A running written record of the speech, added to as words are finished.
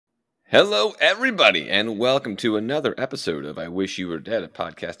Hello, everybody, and welcome to another episode of I Wish You Were Dead, a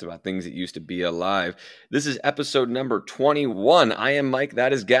podcast about things that used to be alive. This is episode number 21. I am Mike,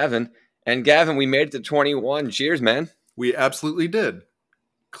 that is Gavin. And Gavin, we made it to 21. Cheers, man. We absolutely did.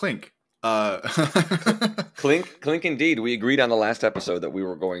 Clink. Clink indeed. We agreed on the last episode that we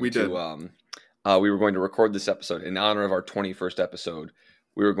were going to record this episode in honor of our 21st episode.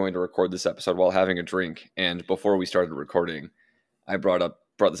 We were going to record this episode while having a drink, and before we started recording, I brought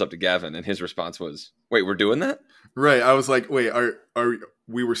this up to Gavin, and his response was, "Wait, we're doing that?" Right. I was like, "Wait, are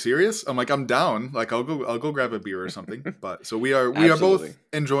we were serious?" I'm like, "I'm down. Like, I'll go grab a beer or something." But so we are both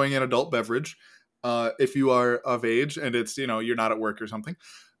enjoying an adult beverage. If you are of age and it's you're not at work or something,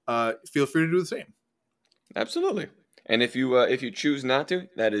 feel free to do the same. Absolutely. And if you choose not to,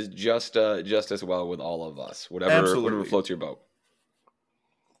 that is just as well with all of us. Whatever floats your boat.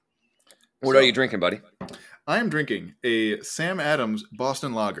 What are you drinking, buddy? I am drinking a Sam Adams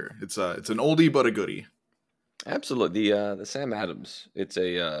Boston Lager. It's an oldie but a goodie. Absolutely. The Sam Adams. It's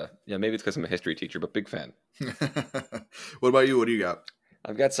maybe it's because I'm a history teacher, but big fan. What about you? What do you got?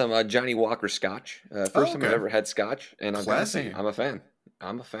 I've got some Johnny Walker Scotch. First time I've ever had Scotch, and I'm a fan.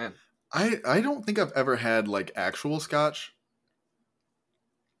 I'm a fan. I don't think I've ever had like actual Scotch.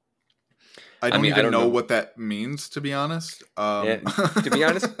 I don't know what that means, to be honest. To be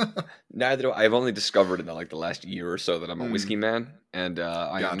honest, neither do I. I've only discovered in the last year or so that I'm a whiskey man, and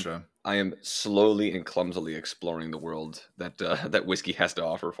I am slowly and clumsily exploring the world that whiskey has to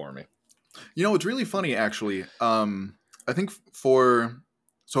offer for me. You know, it's really funny, actually. I think for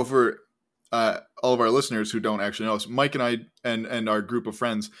all of our listeners who don't actually know us, Mike and I and our group of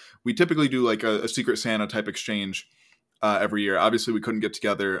friends, we typically do like a Secret Santa type exchange every year. Obviously, we couldn't get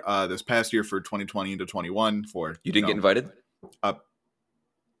together this past year for 2020 into 21 for... You didn't get invited?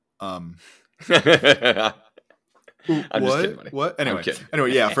 I'm just kidding, buddy. What? Anyway,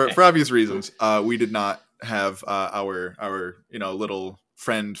 yeah, for obvious reasons, we did not have our little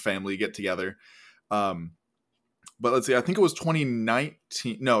friend family get together. But let's see, I think it was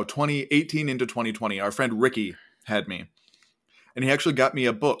 2018 into 2020. Our friend Ricky had me, and he actually got me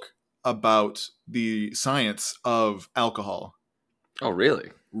a book about the science of alcohol. Oh,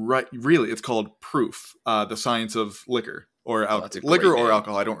 really? Right. Really. It's called Proof, the Science of Liquor or liquor or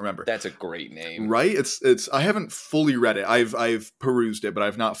alcohol. I don't remember. That's a great name. Right. It's, I haven't fully read it. I've perused it, but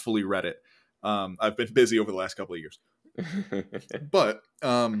I've not fully read it. I've been busy over the last couple of years. But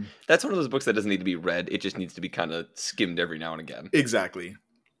that's one of those books that doesn't need to be read. It just needs to be kind of skimmed every now and again. Exactly.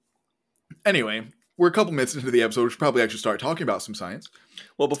 Anyway, we're a couple minutes into the episode. We should probably actually start talking about some science.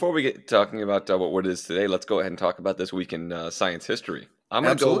 Well, before we get talking about what it is today, let's go ahead and talk about this week in science history. I'm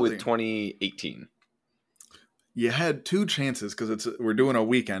going to go with 2018. You had two chances because we're doing a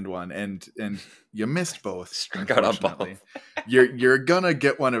weekend one, and you missed both. Struck out on both. You're gonna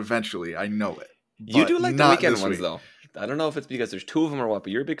get one eventually. I know it. You do like the weekend ones, though. I don't know if it's because there's two of them or what,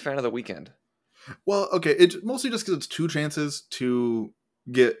 but you're a big fan of the weekend. Well, okay, it's mostly just because it's two chances to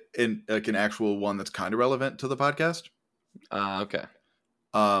get an actual one that's kind of relevant to the podcast. Okay.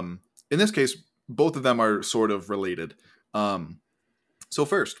 In this case, both of them are sort of related. So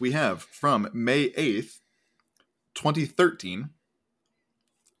first, we have from May 8th, 2013.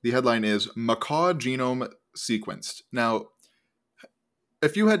 The headline is Macaw Genome Sequenced. Now,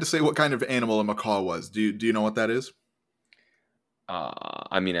 if you had to say what kind of animal a macaw was, do you know what that is?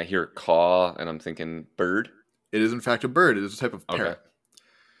 I hear caw, and I'm thinking bird. It is in fact a bird. It is a type of parrot.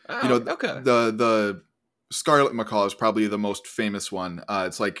 Okay. Okay. The scarlet macaw is probably the most famous one.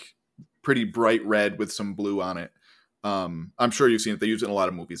 It's like pretty bright red with some blue on it. I'm sure you've seen it. They use it in a lot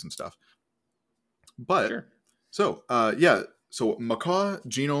of movies and stuff. But sure. So macaw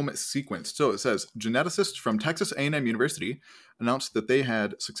genome sequenced. So it says geneticists from Texas A&M University announced that they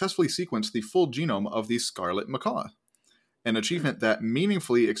had successfully sequenced the full genome of the scarlet macaw, an achievement that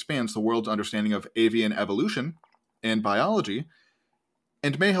meaningfully expands the world's understanding of avian evolution and biology,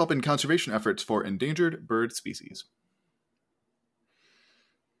 and may help in conservation efforts for endangered bird species.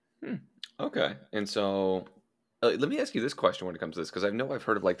 Okay, and so let me ask you this question when it comes to this, because I know I've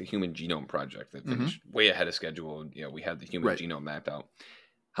heard of like the Human Genome Project that finished way ahead of schedule, and we had the human genome mapped out.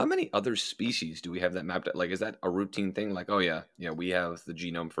 How many other species do we have that mapped out? Like, is that a routine thing? Like, oh yeah, we have the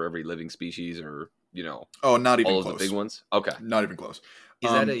genome for every living species, or oh, not even all close. Of the big ones. Okay, not even close.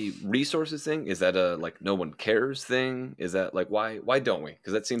 Is that a resources thing? Is that a like no one cares thing? Is that like why don't we?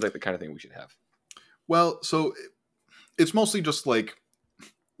 Because that seems like the kind of thing we should have. Well, so it's mostly just like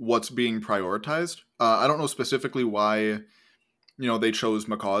what's being prioritized. I don't know specifically why, they chose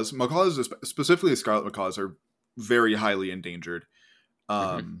macaws. Macaws, specifically scarlet macaws, are very highly endangered.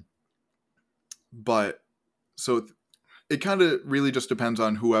 But so it kind of really just depends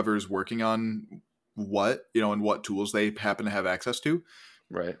on whoever's working on what, and what tools they happen to have access to.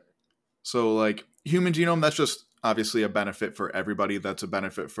 Right. So like human genome, that's just obviously a benefit for everybody. That's a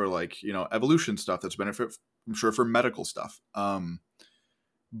benefit for like, evolution stuff. That's a benefit, I'm sure, for medical stuff.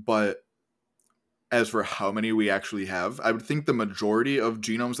 But as for how many we actually have, I would think the majority of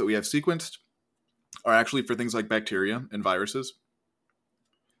genomes that we have sequenced are actually for things like bacteria and viruses.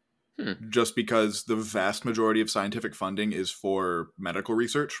 Just because the vast majority of scientific funding is for medical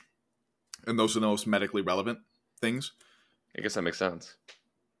research. And those are the most medically relevant things. I guess that makes sense.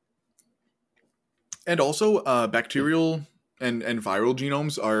 And also, bacterial and viral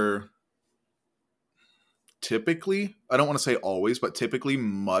genomes are typically, I don't want to say always, but typically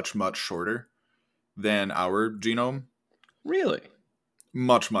much, much shorter than our genome. Really?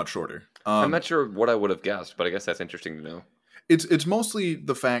 Much, much shorter. I'm not sure what I would have guessed, but I guess that's interesting to know. It's mostly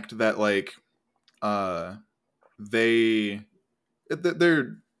the fact that like their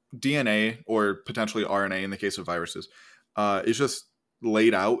DNA or potentially RNA in the case of viruses is just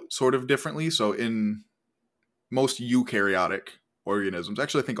laid out sort of differently. So in most eukaryotic organisms,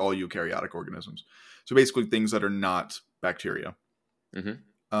 actually I think all eukaryotic organisms, so basically things that are not bacteria, we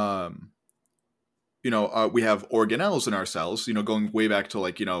have organelles in our cells, going way back to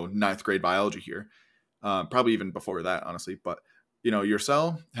like, ninth grade biology here. Probably even before that, honestly. But, your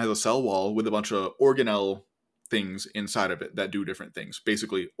cell has a cell wall with a bunch of organelle things inside of it that do different things.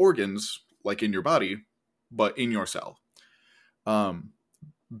 Basically, organs, like in your body, but in your cell.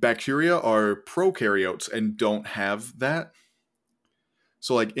 Bacteria are prokaryotes and don't have that.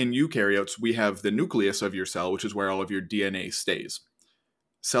 So, like in eukaryotes, we have the nucleus of your cell, which is where all of your DNA stays.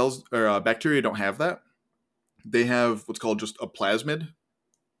 Bacteria don't have that. They have what's called just a plasmid.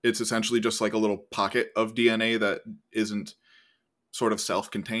 It's essentially just like a little pocket of DNA that isn't sort of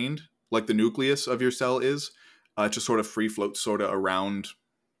self-contained, like the nucleus of your cell is. It just sort of free floats sort of around,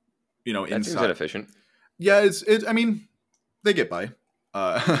 that inside. Seems inefficient. Yeah, I mean, they get by.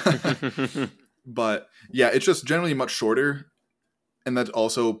 But yeah, it's just generally much shorter. And that's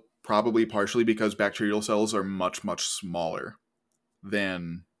also probably partially because bacterial cells are much, much smaller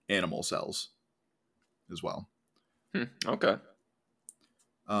than animal cells as well. Okay.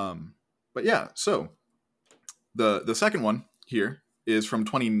 But yeah, so the second one here is from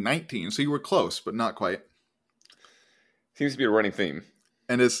 2019. So you were close, but not quite. Seems to be a running theme.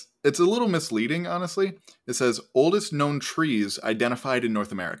 And it's a little misleading, honestly. It says oldest known trees identified in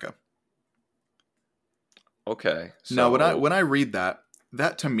North America. Okay. So... Now, when I read that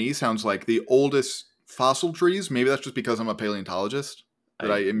to me sounds like the oldest fossil trees. Maybe that's just because I'm a paleontologist.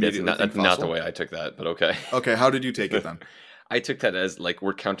 That's not the way I took that, but okay. Okay, how did you take it then? I took that as like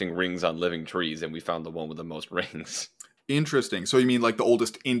we're counting rings on living trees, and we found the one with the most rings. Interesting. So you mean like the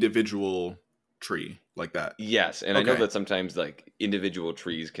oldest individual tree, like that? Yes, and okay. I know that sometimes like individual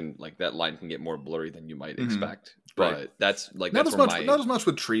trees can, like, that line can get more blurry than you might expect. But right. That's like not as much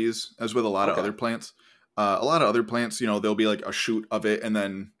with trees as with a lot of other plants. A lot of other plants, there'll be like a shoot of it, and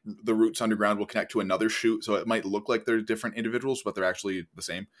then the roots underground will connect to another shoot. So it might look like they're different individuals, but they're actually the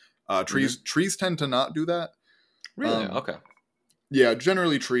same. Trees tend to not do that. Really? Okay. Yeah,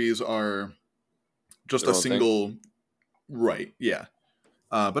 generally trees are just a single thing. Right, yeah.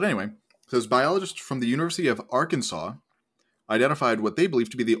 But anyway, it says biologists from the University of Arkansas identified what they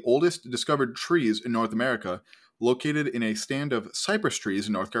believe to be the oldest discovered trees in North America, located in a stand of cypress trees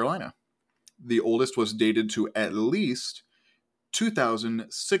in North Carolina. The oldest was dated to at least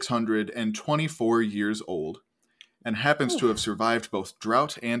 2,624 years old and happens to have survived both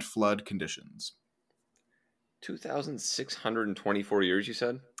drought and flood conditions. 2,624 years, you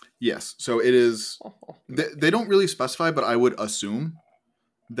said? Yes. So it is... They don't really specify, but I would assume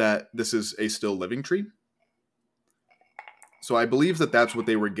that this is a still living tree. So I believe that that's what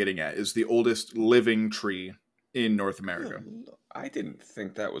they were getting at, is the oldest living tree in North America. I didn't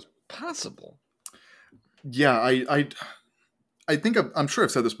think that was possible. Yeah, I think I'm sure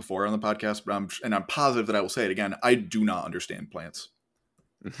I've said this before on the podcast, but I'm positive that I will say it again. I do not understand plants.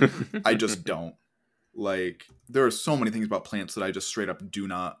 I just don't. Like, there are so many things about plants that I just straight up do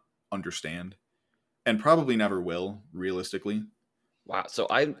not understand, and probably never will, realistically. Wow. So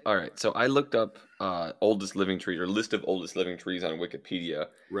I looked up oldest living tree, or list of oldest living trees on Wikipedia.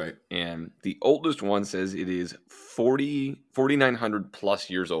 Right. And the oldest one says it is 4,900 plus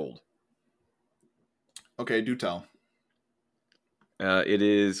years old. Okay, do tell. It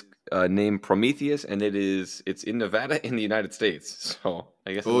is named Prometheus, and it's in Nevada in the United States. So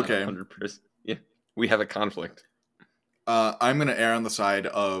I guess it's not 100%. Yeah, we have a conflict. I'm going to err on the side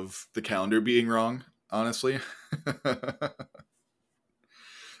of the calendar being wrong, honestly.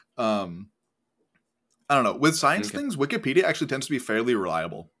 I don't know. With science Okay. things, Wikipedia actually tends to be fairly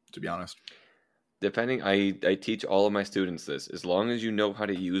reliable, to be honest. Depending, I teach all of my students this. As long as you know how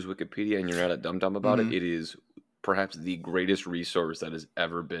to use Wikipedia and you're not a dum-dum about it, Hmm. it is perhaps the greatest resource that has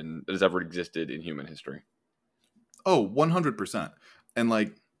ever existed in human history. Oh, 100%. And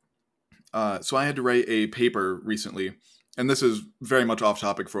like, so I had to write a paper recently, and this is very much off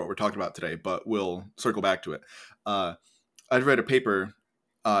topic for what we're talking about today, but we'll circle back to it. I had to write a paper,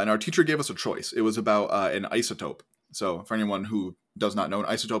 and our teacher gave us a choice. It was about an isotope. So for anyone who does not know, an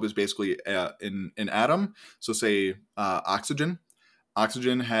isotope is basically an atom. So say oxygen.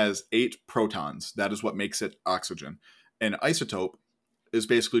 Oxygen has 8 protons. That is what makes it oxygen. An isotope is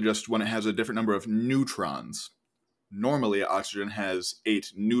basically just when it has a different number of neutrons. Normally, oxygen has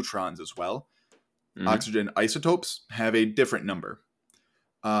 8 neutrons as well. Hmm. Oxygen isotopes have a different number.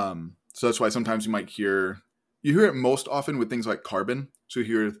 So that's why sometimes you hear it most often with things like carbon. So you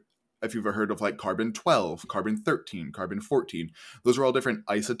hear, if you've ever heard of like carbon 12, carbon 13, carbon 14, those are all different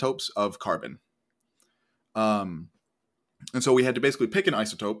isotopes of carbon. Um, and so we had to basically pick an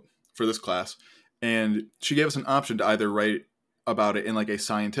isotope for this class, and she gave us an option to either write about it in like a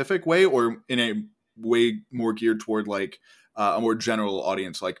scientific way or in a way more geared toward like a more general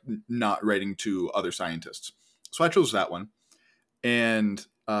audience, like not writing to other scientists. So I chose that one, and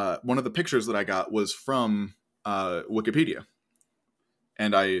one of the pictures that I got was from Wikipedia,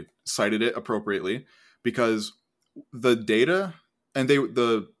 and I cited it appropriately because the data and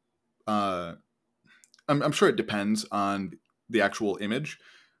uh, I'm sure it depends on the actual image,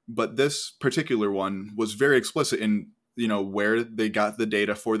 but this particular one was very explicit in where they got the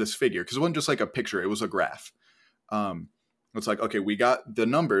data for this figure, because it wasn't just like a picture; it was a graph. Um, it's like, okay, we got the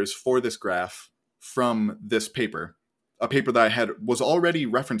numbers for this graph from this paper, a paper that I was already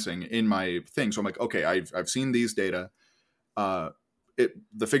referencing in my thing. So I'm like, okay, I've seen these data.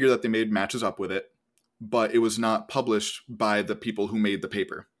 The figure that they made matches up with it, but it was not published by the people who made the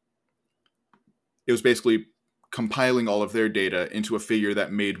paper. It was basically compiling all of their data into a figure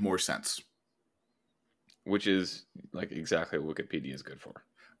that made more sense. Which is like exactly what Wikipedia is good for.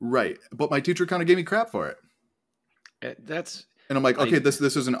 Right. But my teacher kind of gave me crap for it. That's And I'm like, okay, I this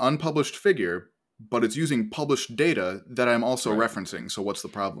is an unpublished figure, but it's using published data that I'm also right. referencing. So what's the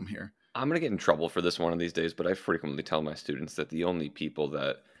problem here? I'm gonna get in trouble for this one of these days, but I frequently tell my students that the only people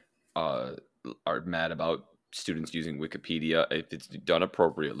that uh, are mad about students using Wikipedia, if it's done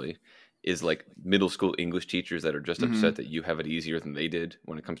appropriately, is like middle school English teachers that are just Mm-hmm. upset that you have it easier than they did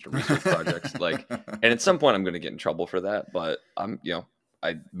when it comes to research projects. Like, and at some point, I'm going to get in trouble for that, but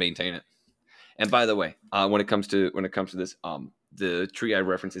I maintain it. And by the way, when it comes to this, the tree I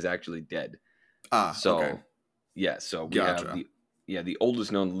reference is actually dead. Okay. So, yeah, so we have Gotcha. the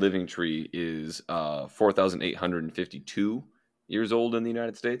oldest known living tree is 4,852 years old in the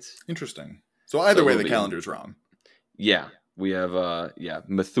United States. Interesting. So So either a way, little the bit younger. calendar's wrong. Yeah, we have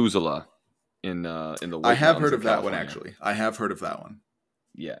Methuselah in the I White have Mountains heard of of that one, California. actually. I have heard of that one.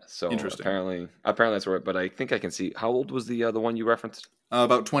 Yeah, so Interesting. apparently that's right. But I think I can see how old was the one you referenced.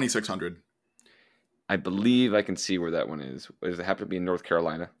 About 2,600. I believe I can see where that one is. Does it happen to be in North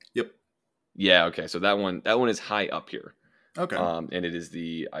Carolina? Yep. Yeah. Okay. So that one is high up here. Okay. And it is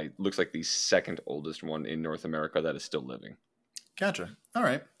looks like the second oldest one in North America that is still living. Gotcha. All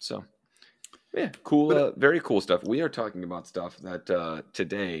right. So yeah, cool. But Very cool stuff. We are talking about stuff that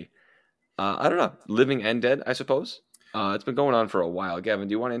today, I don't know, living and dead, I suppose. It's been going on for a while. Gavin,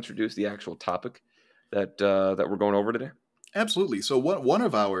 do you want to introduce the actual topic that we're going over today? absolutely. So one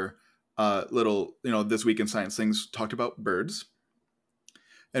of our little, this week in science things talked about birds.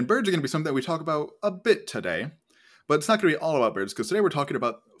 And birds are going to be something that we talk about a bit today, but it's not going to be all about birds because today we're talking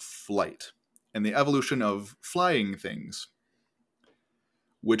about flight and the evolution of flying things,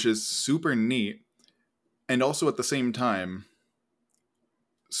 which is super neat and also at the same time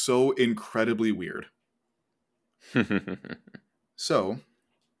so incredibly weird. So,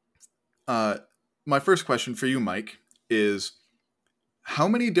 my first question for you, Mike, is how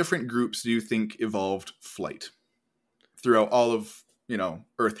many different groups do you think evolved flight throughout all of,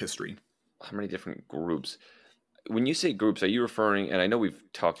 Earth history? How many different groups? When you say groups, are you referring? And I know we've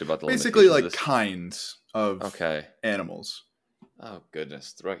talked about the Basically, limitations of like this. kinds of Okay. animals. Oh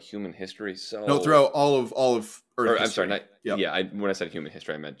goodness, throughout human history. No, So, throughout all of Earth or I'm sorry, history. not Yep. yeah. When I said human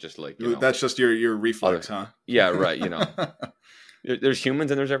history, I meant just like That's just your reflex, other. huh? Yeah, right. There's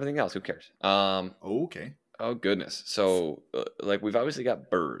humans and there's everything else. Who cares? Okay. Oh goodness. So, like we've obviously got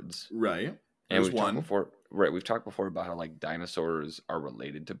birds, Right. and There's one. We've talked before about how like dinosaurs are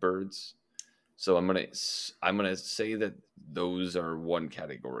related to birds. So I'm gonna say that those are one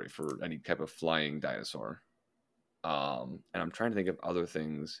category for any type of flying dinosaur. And I'm trying to think of other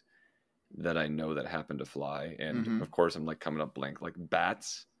things. that I know that happen to fly, and Mm-hmm. of course I'm like coming up blank, like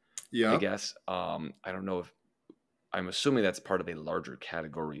bats, I Yeah. guess. I don't know if I'm assuming that's part of a larger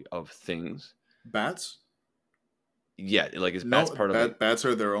category of things. Bats? Yeah, like is bats No, part of like? bats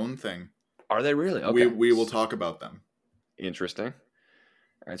are their own thing. Are they really? We Okay, we will talk about them. interesting.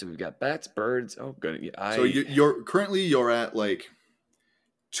 All right, so we've got bats, birds. Oh, good. Yeah, So you're at like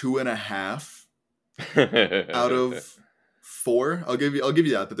 2.5 out of 4. I'll give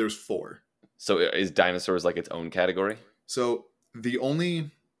you that there's 4. So is dinosaurs like its own category? So the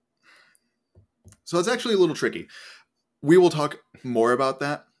only so it's actually a little tricky. We will talk more about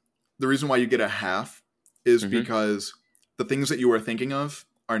that. The reason why you get a half is Mhm. because the things that you are thinking of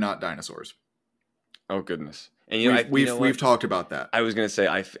are not dinosaurs. Oh goodness. And We've talked about that. I was gonna say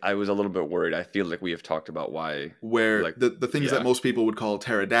I was a little bit worried. I feel like we have talked about why Where like the things that yeah. most people would call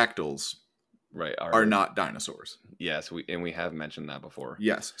pterodactyls right are not dinosaurs. yes we have mentioned that before.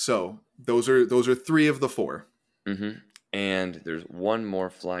 Yes. So those are 3 of the 4. Mm-hmm. And there's one more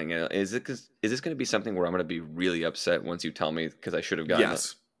flying. Is this going to be something where I'm going to be really upset once you tell me because I should have gotten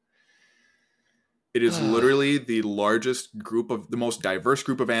Yes. It is literally the largest group of the most diverse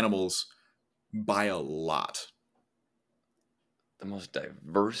group of animals by a lot. the most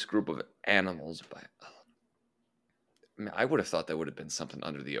diverse group of animals by. I mean, I would have thought that would have been something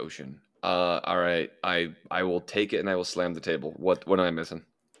under the ocean. All right, I will take it and I will slam the table. What am I missing?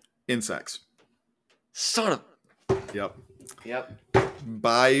 Insects. Son of. Yep. Yep.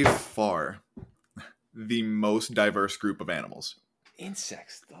 By far the most diverse group of animals.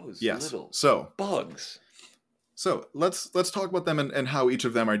 Insects. Those Yes. little bugs. So let's talk about them and how each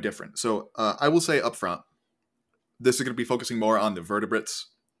of them are different. So I will say up front, this is going to be focusing more on the vertebrates.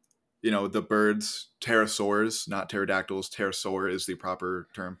 The birds, pterosaurs, not pterodactyls. Pterosaur is the proper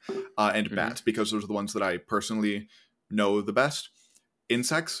term, and bats, because those are the ones that I personally know the best.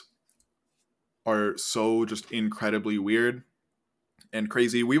 Insects are so just incredibly weird and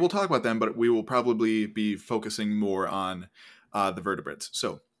crazy. We will talk about them, but we will probably be focusing more on the vertebrates.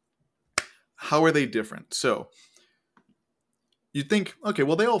 So how are they different? So you'd think, okay,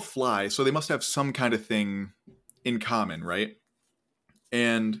 well, they all fly, so they must have some kind of thing in common, right?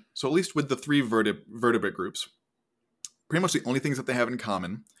 And so at least with the 3 vertebrate groups, pretty much the only things that they have in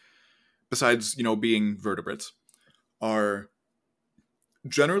common, besides, being vertebrates, are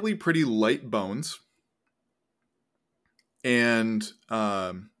generally pretty light bones and,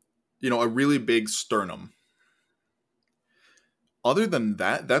 a really big sternum. Other than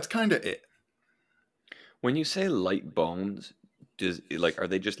that, that's kind of it. When you say light bones, are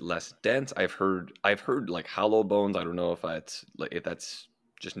they just less dense? I've heard like hollow bones. I don't know if that's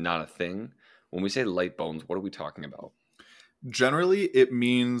just not a thing. When we say light bones, what are we talking about? Generally, it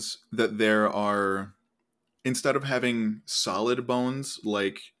means that there are, instead of having solid bones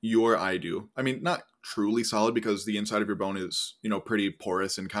like you or I do, I mean, not truly solid because the inside of your bone is, pretty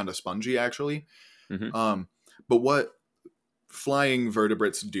porous and kind of spongy actually. Mm-hmm. But what flying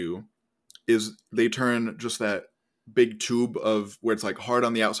vertebrates do is they turn just that big tube of where it's like hard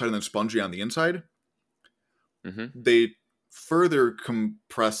on the outside and then spongy on the inside. Mm-hmm. They further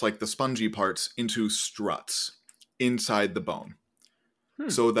compress like the spongy parts into struts inside the bone,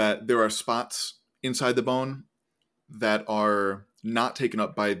 so that there are spots inside the bone that are not taken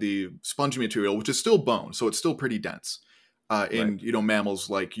up by the spongy material, which is still bone, so it's still pretty dense in Right. mammals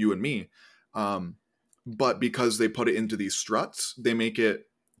like you and me. But because they put it into these struts, they make it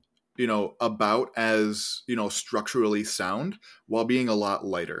about as structurally sound while being a lot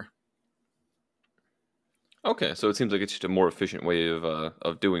lighter. Okay, so it seems like it's just a more efficient way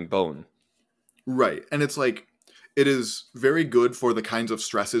of doing bone. Right, and it's like it is very good for the kinds of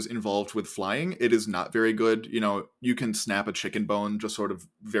stresses involved with flying. It is not very good. You can snap a chicken bone just sort of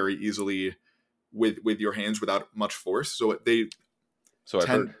very easily with your hands without much force. So So I've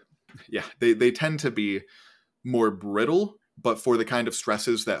heard. they tend to be more brittle, but for the kind of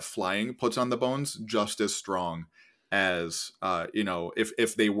stresses that flying puts on the bones, just as strong as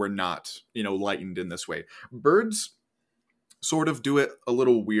if they were not lightened in this way. Birds sort of do it a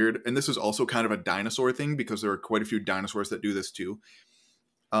little weird, and this is also kind of a dinosaur thing because there are quite a few dinosaurs that do this too.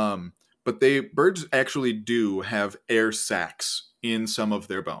 But birds actually do have air sacs in some of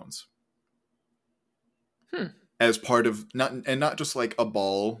their bones as part of not just like a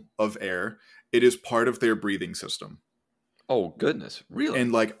ball of air. It is part of their breathing system. Oh goodness, really?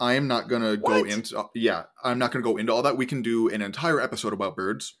 And like I'm not gonna go What? into I'm not gonna go into all that. We can do an entire episode about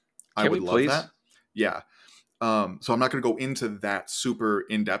birds. I Can would we love please? that. Yeah. So I'm not going to go into that super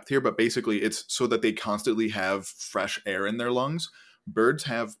in depth here, but basically it's so that they constantly have fresh air in their lungs. Birds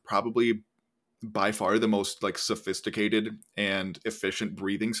have probably by far the most like sophisticated and efficient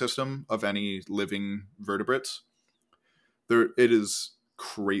breathing system of any living vertebrates. It is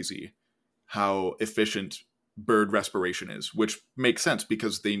crazy how efficient bird respiration is, which makes sense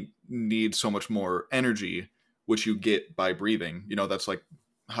because they need so much more energy, which you get by breathing. You know, that's like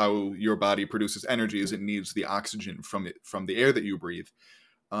how your body produces energy, is it needs the oxygen from the air that you breathe.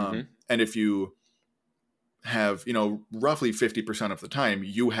 And if you have, you know, roughly 50% of the time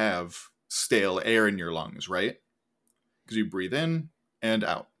you have stale air in your lungs, right? Because you breathe in and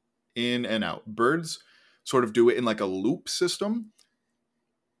out, in and out. Birds sort of do it in like a loop system.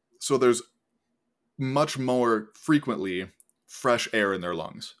 So there's much more frequently fresh air in their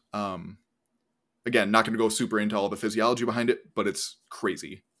lungs. Again, not going to go super into all the physiology behind it, but it's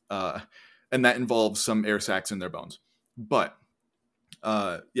crazy. And that involves some air sacs in their bones. But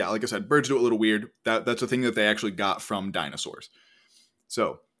yeah, like I said, birds do it a little weird. That's a thing that they actually got from dinosaurs.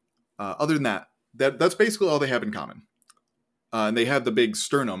 So other than that, that's basically all they have in common. And they have the big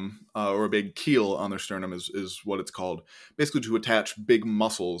sternum, or a big keel on their sternum is what it's called, basically to attach big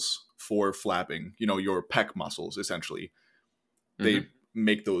muscles for flapping, you know, your pec muscles, essentially. They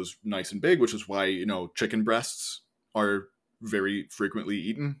make those nice and big, which is why, you know, chicken breasts are very frequently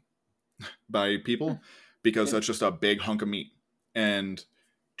eaten by people, because that's just a big hunk of meat. And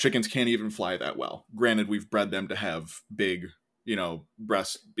chickens can't even fly that well. Granted, we've bred them to have big, you know,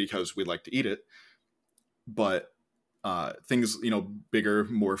 breasts because we like to eat it. But things, you know, bigger,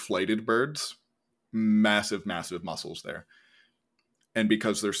 more flighted birds, massive muscles there. And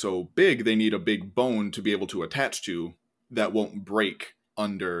because they're so big, they need a big bone to be able to attach to that won't break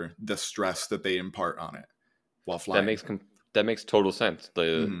under the stress that they impart on it while flying. That makes total sense.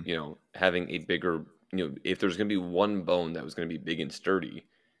 You know, having a bigger, you know, if there's going to be one bone that was going to be big and sturdy,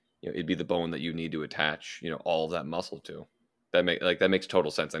 you know, it'd be the bone that you need to attach, you know, all of that muscle to. That makes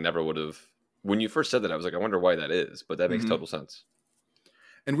total sense. I never would have. When you first said that, I was like, I wonder why that is, but that makes total sense.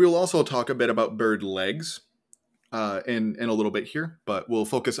 And we'll also talk a bit about bird legs in a little bit here, but we'll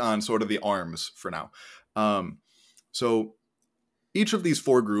focus on sort of the arms for now. So each of these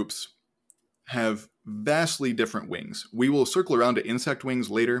four groups have vastly different wings. We will circle around to insect wings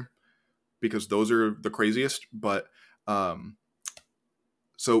later because those are the craziest. But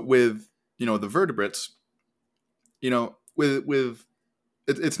so with, you know, the vertebrates, you know, with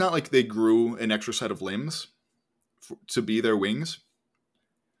it's not like they grew an extra set of limbs to be their wings.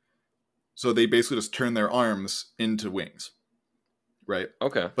 So they basically just turn their arms into wings, right?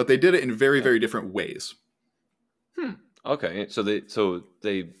 Okay. But they did it in very, very different ways. Okay. So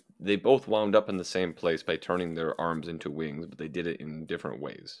they both wound up in the same place by turning their arms into wings, but they did it in different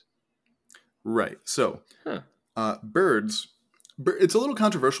ways. Right. So birds, it's a little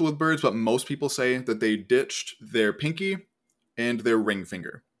controversial with birds, but most people say that they ditched their pinky and their ring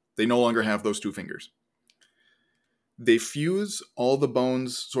finger. They no longer have those two fingers. They fuse all the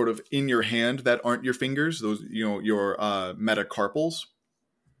bones sort of in your hand that aren't your fingers, those, you know, your metacarpals,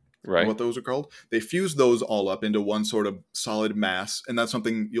 right? What those are called. They fuse those all up into one sort of solid mass, and that's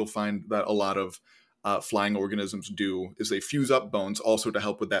something you'll find that a lot of flying organisms do, is they fuse up bones also to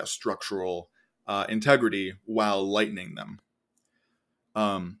help with that structural integrity while lightening them.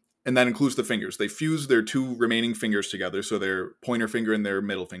 And that includes the fingers. They fuse their two remaining fingers together, so their pointer finger and their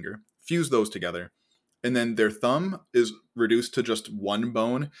middle finger, fuse those together. And then their thumb is reduced to just one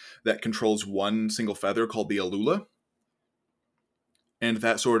bone that controls one single feather called the alula. And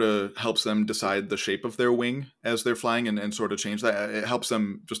that sort of helps them decide the shape of their wing as they're flying and sort of change that. It helps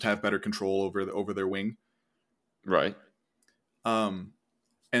them just have better control over their wing. Right. And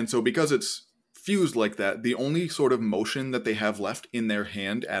so because it's fused like that, the only sort of motion that they have left in their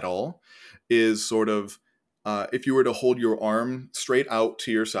hand at all is sort of, if you were to hold your arm straight out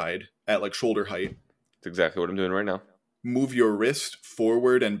to your side at like shoulder height. That's exactly what I'm doing right now. Move your wrist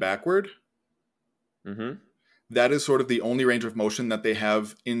forward and backward. That is sort of the only range of motion that they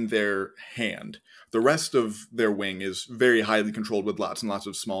have in their hand. The rest of their wing is very highly controlled with lots and lots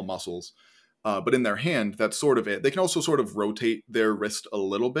of small muscles. But in their hand, that's sort of it. They can also sort of rotate their wrist a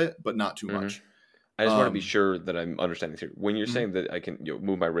little bit, but not too much. I just want to be sure that I'm understanding this here. When you're saying that I can, you know,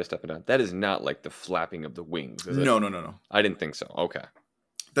 move my wrist up and down, that is not like the flapping of the wings, is it? No. I didn't think so. Okay.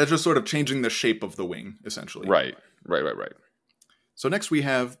 That's just sort of changing the shape of the wing, essentially. Right. So next we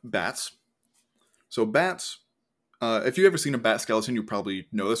have bats. So bats, if you've ever seen a bat skeleton, you probably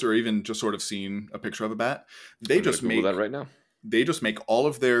know this, or even just sort of seen a picture of a bat. I'm just make that right now. They just make all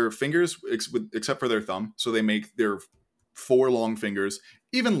of their fingers, except for their thumb. So they make their 4 long fingers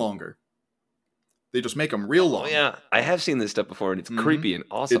even longer. They just make them real long. Oh, yeah. I have seen this stuff before, and it's creepy and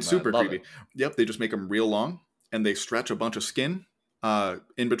awesome. It's super creepy. Yep, they just make them real long, and they stretch a bunch of skin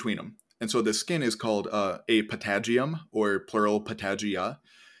in between them. And so the skin is called a patagium, or plural patagia.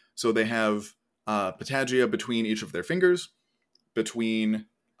 So they have patagia between each of their fingers, between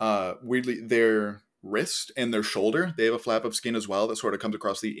weirdly their wrist and their shoulder. They have a flap of skin as well that sort of comes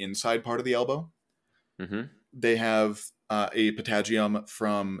across the inside part of the elbow. Mm-hmm. They have a patagium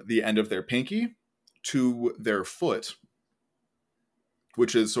from the end of their pinky to their foot,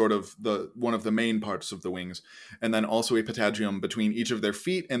 which is sort of one of the main parts of the wings, and then also a patagium between each of their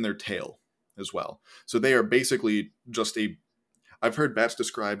feet and their tail as well. So they are basically just I've heard bats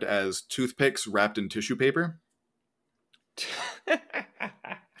described as toothpicks wrapped in tissue paper.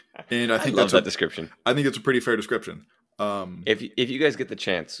 And I love that description. I think it's a pretty fair description. If you guys get the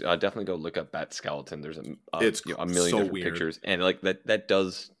chance, definitely go look up bat skeleton. There's a million different pictures, and like that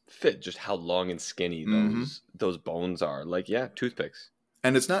does fit just how long and skinny those bones are. Like, yeah, toothpicks.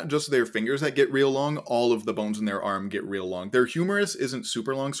 And it's not just their fingers that get real long. All of the bones in their arm get real long. Their humerus isn't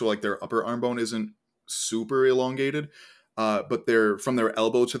super long, so like their upper arm bone isn't super elongated. But they're from their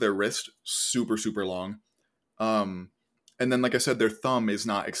elbow to their wrist, super, super long. And then, like I said, their thumb is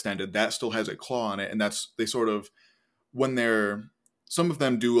not extended. That still has a claw on it. And they sort of, some of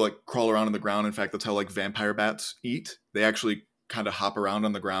them do like crawl around on the ground. In fact, that's how like vampire bats eat. They actually kind of hop around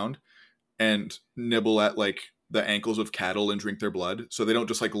on the ground and nibble at like the ankles of cattle and drink their blood. So they don't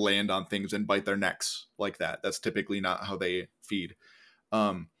just like land on things and bite their necks like that. That's typically not how they feed.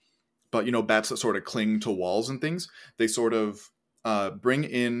 But, bats that sort of cling to walls and things, they sort of bring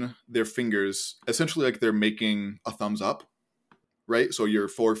in their fingers, essentially like they're making a thumbs up, right? So your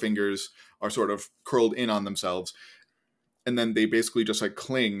four fingers are sort of curled in on themselves, and then they basically just like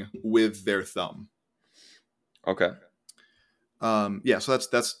cling with their thumb. Okay. So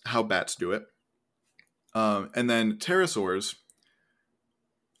that's how bats do it. And then pterosaurs,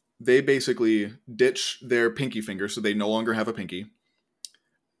 they basically ditch their pinky finger, so they no longer have a pinky.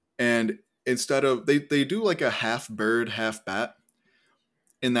 And instead of, they do like a half bird, half bat,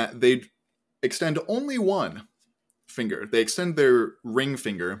 in that they extend only one finger. They extend their ring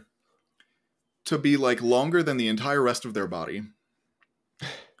finger to be like longer than the entire rest of their body.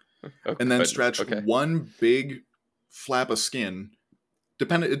 And then stretch one big flap of skin.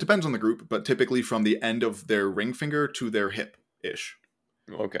 It depends on the group, but typically from the end of their ring finger to their hip-ish.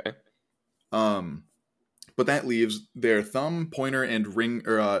 Okay. But that leaves their thumb, pointer, and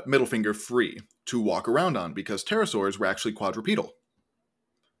middle finger free to walk around on, because pterosaurs were actually quadrupedal.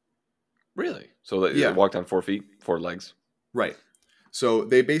 Really? So they walked on 4 feet, 4 legs? Right. So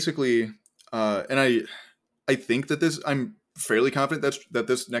they basically, and I think that I'm fairly confident that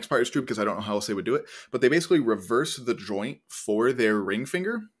this next part is true, because I don't know how else they would do it, but they basically reverse the joint for their ring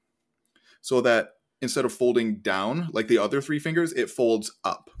finger so that instead of folding down like the other 3 fingers, it folds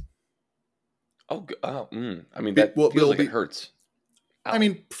up. I mean, that feels like it hurts. Ow. I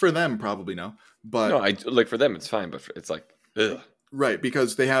mean, for them, probably no. But no, like for them, it's fine. But it's like, ugh. Right,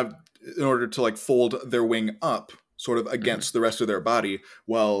 because they have, in order to like fold their wing up, sort of against the rest of their body,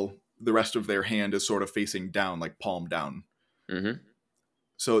 while the rest of their hand is sort of facing down, like palm down. Mm-hmm.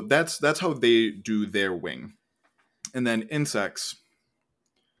 So that's how they do their wing. And then insects.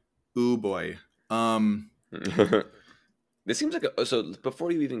 Ooh boy. This seems like so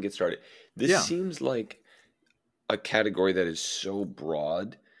before you even get started, this seems like a category that is so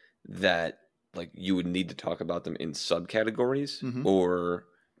broad that like you would need to talk about them in subcategories, or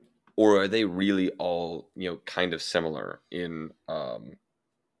are they really all, kind of similar in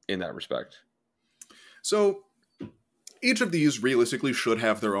that respect? So each of these realistically should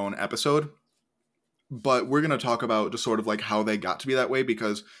have their own episode, but we're going to talk about just sort of like how they got to be that way,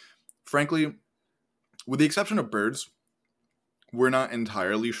 because frankly, with the exception of birds, we're not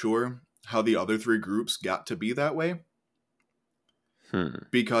entirely sure how the other 3 groups got to be that way.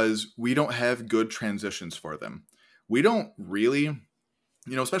 Because we don't have good transitions for them. We don't really,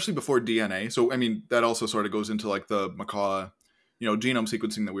 especially before DNA. So, I mean, that also sort of goes into like the macaw, genome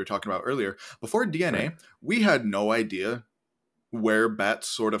sequencing that we were talking about earlier. Before DNA, we had no idea where bats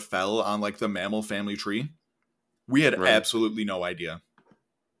sort of fell on like the mammal family tree. We had absolutely no idea.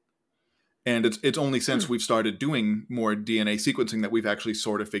 And it's only since we've started doing more DNA sequencing that we've actually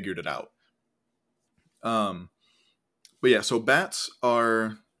sort of figured it out. But yeah, so bats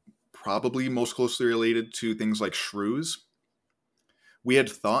are probably most closely related to things like shrews. We had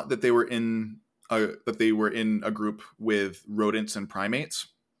thought that they were in a group with rodents and primates,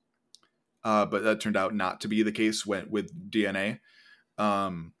 but that turned out not to be the case with DNA.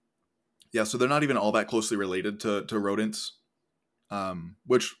 So they're not even all that closely related to rodents,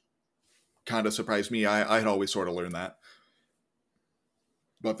 which kind of surprised me. I had always sort of learned that,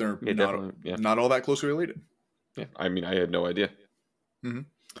 but they're not all that closely related. Yeah, I mean, I had no idea. Mm-hmm.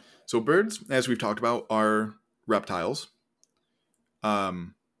 So birds, as we've talked about, are reptiles.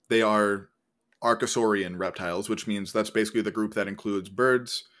 They are archosaurian reptiles, which means that's basically the group that includes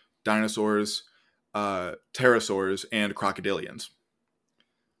birds, dinosaurs, pterosaurs, and crocodilians.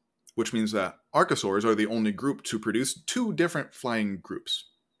 Which means that archosaurs are the only group to produce 2 different flying groups,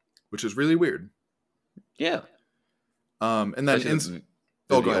 which is really weird. Yeah. And then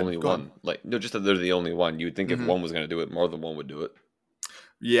they're the only one. Like, no, just that they're the only one. You'd think if one was going to do it, more than one would do it.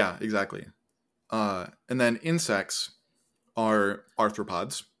 Yeah, exactly. And then insects are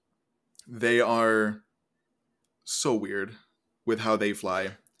arthropods. They are so weird with how they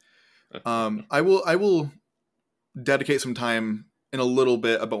fly. I will dedicate some time in a little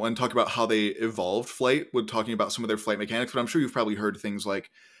bit about when talk about how they evolved flight, with talking about some of their flight mechanics. But I'm sure you've probably heard things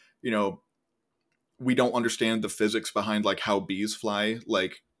like, we don't understand the physics behind like how bees fly.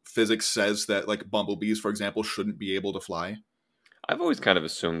 Like physics says that like bumblebees, for example, shouldn't be able to fly. I've always kind of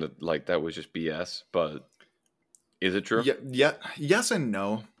assumed that like that was just BS, but is it true? Yeah, yes and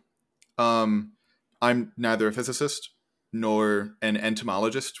no. I'm neither a physicist nor an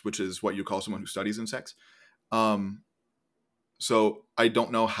entomologist, which is what you call someone who studies insects. So I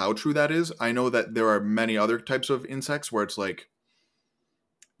don't know how true that is. I know that there are many other types of insects where it's like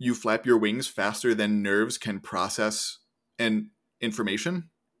you flap your wings faster than nerves can process information.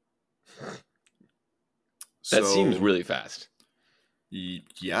 That seems really fast.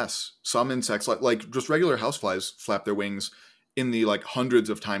 Yes. Some insects, like just regular houseflies, flap their wings in the like hundreds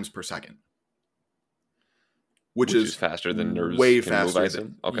of times per second. Which is faster than nerves way can faster move, I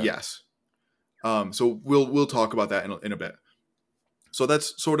assume? Okay. Yes. So we'll talk about that in a bit. So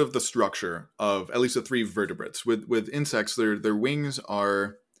that's sort of the structure of at least the 3 vertebrates. With insects, their wings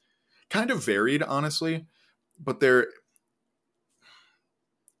are kind of varied, honestly, but they're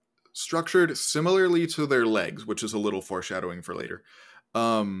structured similarly to their legs, which is a little foreshadowing for later.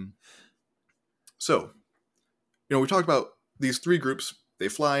 So, we talked about these 3 groups. They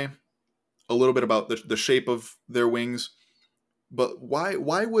fly. A little bit about the shape of their wings. But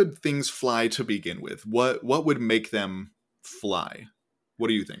why would things fly to begin with? What would make them fly? What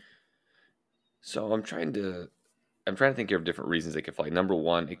do you think? So I'm trying to think of different reasons they could fly. Number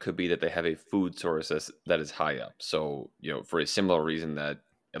one, it could be that they have a food source that is high up. So, for a similar reason that,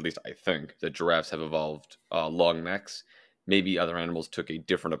 at least I think, that giraffes have evolved long necks, maybe other animals took a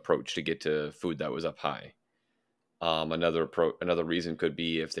different approach to get to food that was up high. Another reason could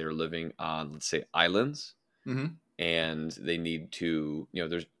be if they're living on, let's say, islands, and they need to,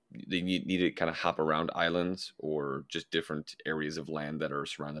 they need to kind of hop around islands or just different areas of land that are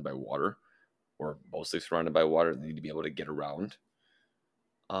surrounded by water, or mostly surrounded by water. They need to be able to get around.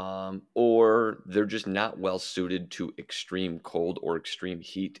 Or they're just not well suited to extreme cold or extreme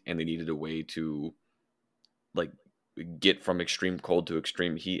heat, and they needed a way to like get from extreme cold to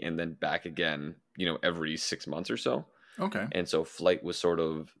extreme heat and then back again, every 6 months or so. Okay. And so flight was sort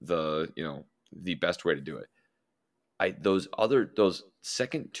of the best way to do it. Those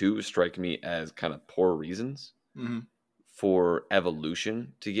second 2 strike me as kind of poor reasons for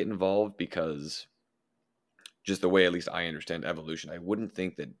evolution to get involved, because just the way at least I understand evolution, I wouldn't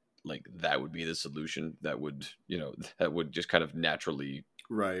think that like that would be the solution that would that would just kind of naturally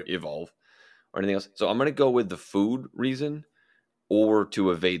evolve or anything else. So I'm going to go with the food reason, or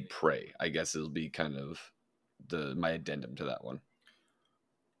to evade prey. I guess it'll be kind of my addendum to that one.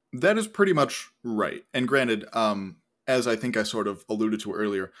 That is pretty much right. And granted, as I think I sort of alluded to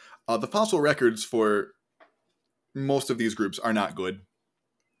earlier, the fossil records for most of these groups are not good.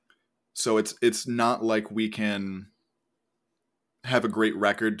 So it's not like we can have a great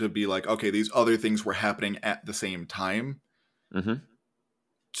record to be like, okay, these other things were happening at the same time.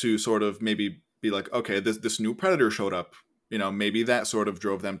 To sort of maybe be like, okay, this new predator showed up. Maybe that sort of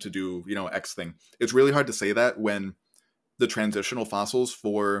drove them to do, X thing. It's really hard to say that when the transitional fossils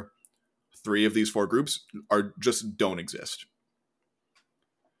for 3 of these 4 groups just don't exist.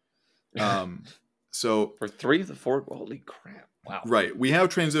 So for 3 of the 4, holy crap. Wow. Right. We have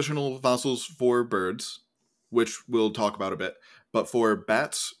transitional fossils for birds, which we'll talk about a bit. But for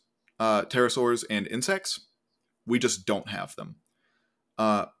bats, pterosaurs, and insects, we just don't have them.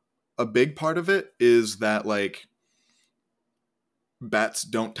 A big part of it is that, like, bats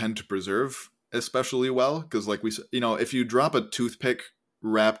don't tend to preserve especially well, because, like, if you drop a toothpick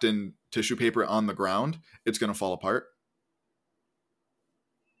wrapped in tissue paper on the ground, it's going to fall apart.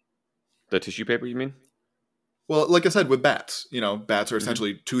 The tissue paper, you mean? Well, like I said, with bats, bats are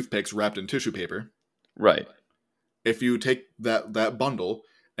essentially toothpicks wrapped in tissue paper. Right. If you take that bundle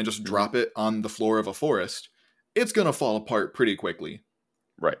and just drop it on the floor of a forest, it's going to fall apart pretty quickly.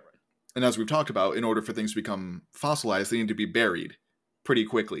 Right. And as we've talked about, in order for things to become fossilized, they need to be buried pretty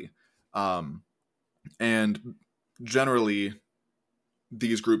quickly. And generally,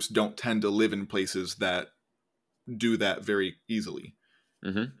 these groups don't tend to live in places that do that very easily.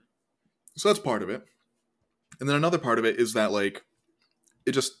 Mm-hmm. So that's part of it. And then another part of it is that, like,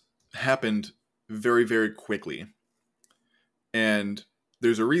 it just happened very, very quickly. And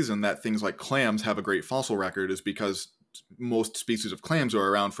there's a reason that things like clams have a great fossil record, is because most species of clams are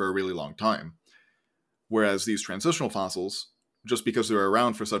around for a really long time. Whereas these transitional fossils, just because they're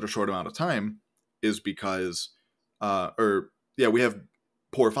around for such a short amount of time, is because, we have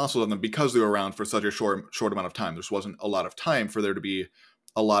poor fossils on them because they were around for such a short amount of time. There just wasn't a lot of time for there to be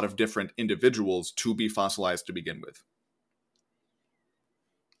a lot of different individuals to be fossilized to begin with.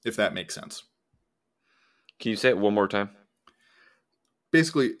 If that makes sense. Can you say it one more time?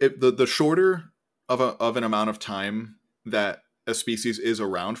 Basically, the shorter of an amount of time that a species is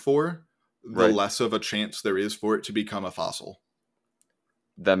around for, the less of a chance there is for it to become a fossil.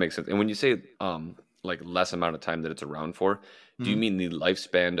 That makes sense. And when you say like less amount of time that it's around for, do you mean the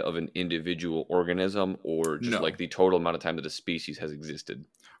lifespan of an individual organism, or just like the total amount of time that a species has existed?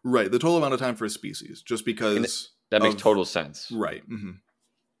 Right, the total amount of time for a species, just because that makes total sense. Right.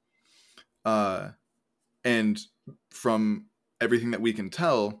 And from everything that we can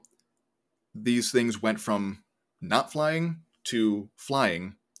tell, these things went from not flying to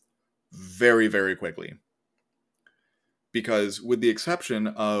flying very, very quickly. Because with the exception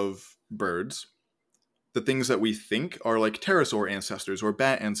of birds, the things that we think are like pterosaur ancestors or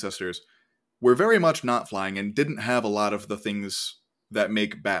bat ancestors were very much not flying and didn't have a lot of the things that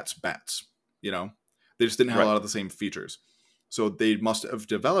make bats bats. You know, they just didn't have a lot of the same features. So they must have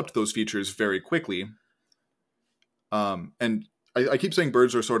developed those features very quickly. And I keep saying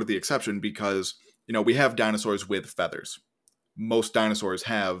birds are sort of the exception because, you know, we have dinosaurs with feathers. Most dinosaurs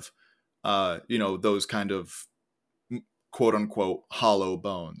have, those kind of quote unquote hollow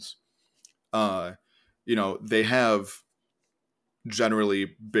bones. They have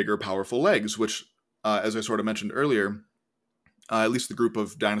generally bigger, powerful legs, which, as I sort of mentioned earlier, at least the group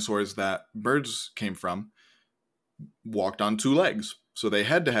of dinosaurs that birds came from walked on two legs. So they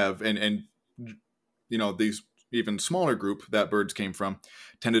had to have, and these even smaller group that birds came from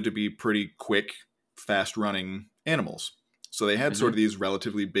tended to be pretty quick, fast running animals. So they had sort of these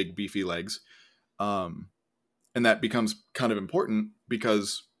relatively big, beefy legs. And that becomes kind of important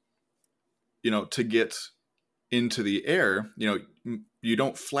because, to get into the air, you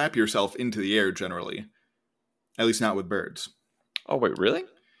don't flap yourself into the air generally, at least not with birds. Oh, wait, really?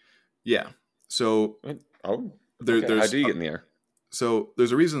 Yeah. So how do you get in the air? So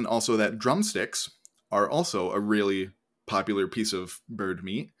there's a reason also that drumsticks are also a really popular piece of bird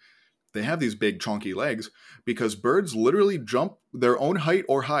meat. They have these big chunky legs because birds literally jump their own height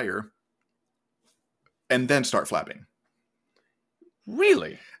or higher and then start flapping.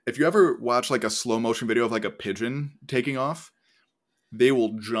 Really? If you ever watch like a slow motion video of like a pigeon taking off, they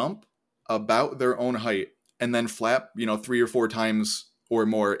will jump about their own height and then flap, 3 or 4 times or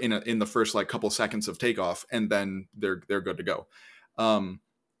more in the first like couple seconds of takeoff, and then they're good to go.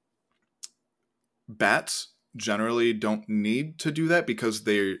 Bats generally don't need to do that because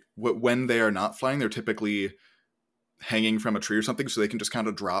when they are not flying, they're typically hanging from a tree or something, so they can just kind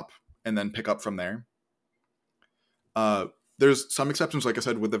of drop and then pick up from there. There's some exceptions, like I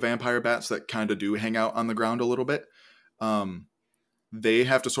said, with the vampire bats that kind of do hang out on the ground a little bit. They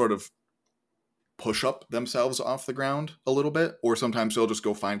have to sort of push up themselves off the ground a little bit, or sometimes they'll just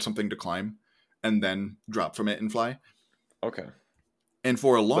go find something to climb and then drop from it and fly. Okay. And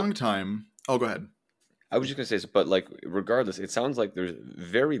for a long time... Oh, go ahead. I was just going to say, but like, regardless, it sounds like there's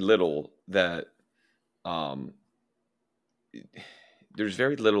very little that... there's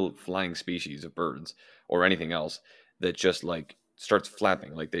very little flying species of birds or anything else that just like starts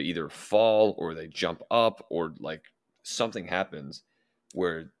flapping. Like they either fall or they jump up or like something happens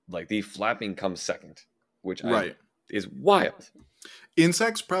where like the flapping comes second, which is wild.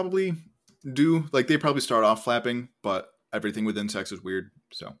 Insects probably do, like they probably start off flapping, but everything with insects is weird.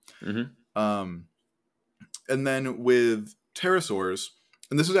 So, and then with pterosaurs,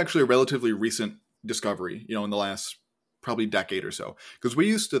 and this is actually a relatively recent discovery, in the last probably decade or so, because we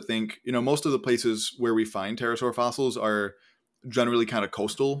used to think, most of the places where we find pterosaur fossils are generally kind of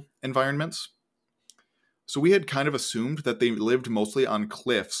coastal environments. So we had kind of assumed that they lived mostly on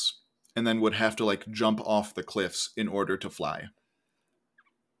cliffs and then would have to like jump off the cliffs in order to fly.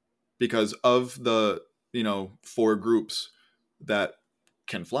 Because of the, 4 groups that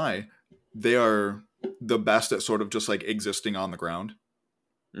can fly, they are the best at sort of just like existing on the ground.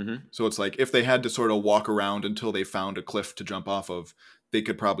 So it's like if they had to sort of walk around until they found a cliff to jump off of, they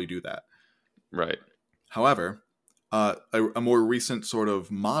could probably do that. Right. However, a more recent sort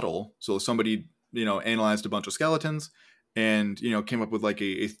of model. So somebody, analyzed a bunch of skeletons and, came up with like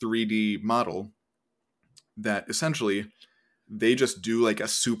a 3D model that essentially they just do like a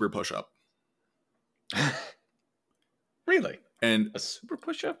super push-up. Really? And a super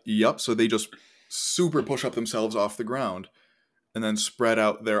push-up? Yep. So they just super push up themselves off the ground and then spread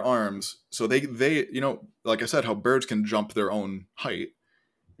out their arms. So they like I said, how birds can jump their own height.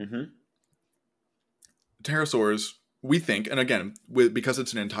 Mm-hmm. Pterosaurs, we think, and again, because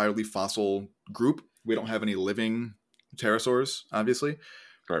it's an entirely fossil group, we don't have any living pterosaurs, obviously.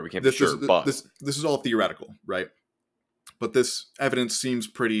 Right, we can't be sure, but this is all theoretical, right? But this evidence seems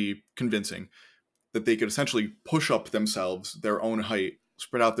pretty convincing that they could essentially push up themselves their own height,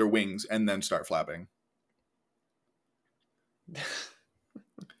 spread out their wings, and then start flapping.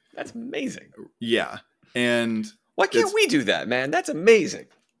 That's amazing. Yeah. And why can't we do that, man? That's amazing.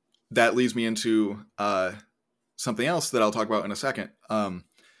 That leads me into something else that I'll talk about in a second.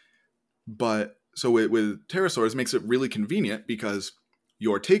 But so with pterosaurs, it makes it really convenient because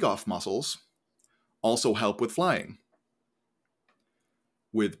your takeoff muscles also help with flying.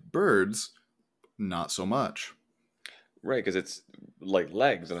 With birds, not so much. Right, because it's like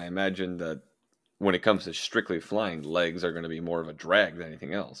legs, and I imagine that when it comes to strictly flying, legs are going to be more of a drag than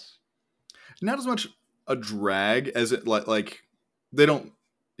anything else. Not as much a drag as it like they don't,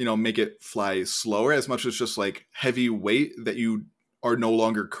 make it fly slower as much as just like heavy weight that you are no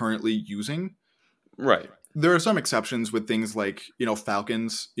longer currently using. Right. There are some exceptions with things like,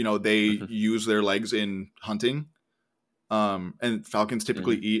 falcons, they use their legs in hunting. And falcons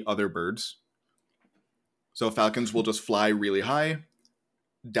typically eat other birds. So falcons will just fly really high,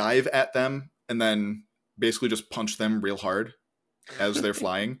 dive at them, and then basically just punch them real hard as they're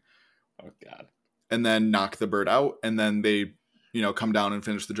flying. Oh, God. And then knock the bird out, and then they, come down and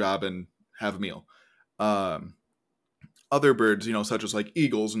finish the job and have a meal. Other birds, such as like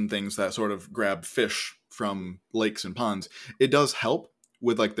eagles and things that sort of grab fish from lakes and ponds, it does help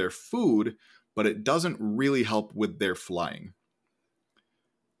with like their food, but it doesn't really help with their flying.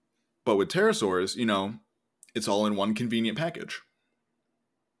 But with pterosaurs, it's all in one convenient package.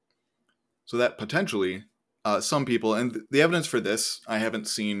 So that potentially, some people, and the evidence for this I haven't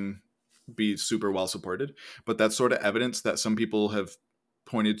seen be super well supported, but that's sort of evidence that some people have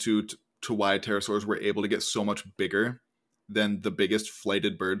pointed to why pterosaurs were able to get so much bigger than the biggest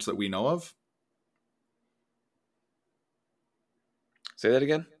flighted birds that we know of. Say that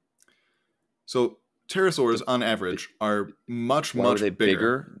again? So pterosaurs on average are much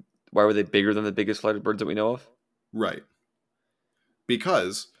bigger. Why were they bigger than the biggest flighted birds that we know of? Right.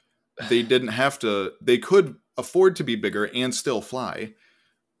 Because they could afford to be bigger and still fly,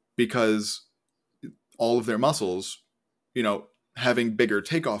 because all of their muscles, having bigger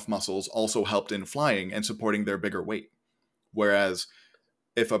takeoff muscles also helped in flying and supporting their bigger weight. Whereas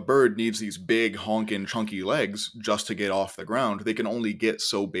if a bird needs these big honking chunky legs just to get off the ground, they can only get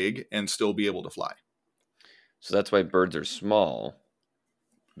so big and still be able to fly. So that's why birds are small,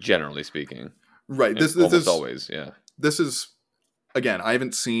 generally speaking. Right. This almost always, yeah. This is, again, I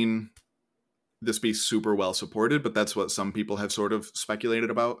haven't seen this be super well supported, but that's what some people have sort of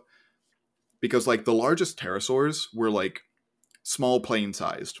speculated about. Because like the largest pterosaurs were like small plane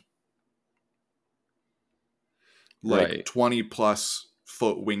sized. Like right. 20 plus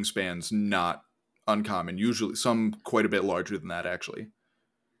foot wingspans, not uncommon. Usually some quite a bit larger than that, actually.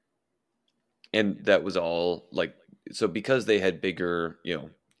 And that was all like, so because they had bigger,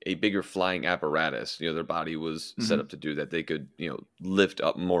 a bigger flying apparatus, their body was set up to do that. They could, lift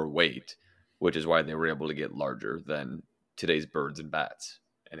up more weight, which is why they were able to get larger than today's birds and bats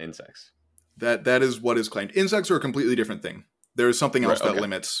and insects. That is what is claimed. Insects are a completely different thing. There is something else that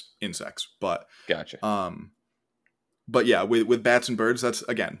limits insects, but gotcha. But yeah, with bats and birds, that's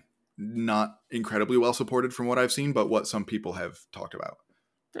again not incredibly well supported from what I've seen, but what some people have talked about.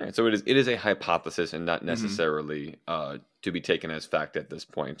 All right, so it is a hypothesis and not necessarily to be taken as fact at this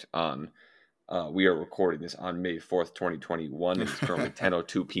point. We are recording this on May 4th, 2021. It's currently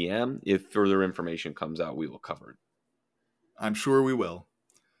 10:02 p.m. If further information comes out, we will cover it. I'm sure we will.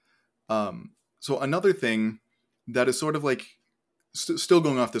 So another thing that is sort of like still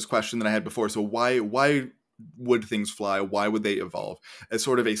going off this question that I had before. So why would things fly? Why would they evolve? As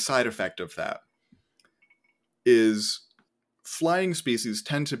sort of a side effect of that is flying species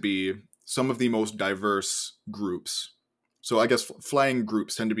tend to be some of the most diverse groups. So I guess flying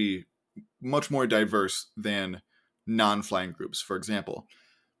groups tend to be much more diverse than non-flying groups. For example,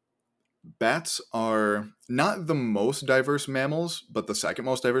 bats are not the most diverse mammals, but the second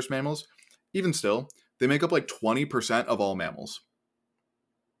most diverse mammals. Even still, they make up like 20% of all mammals.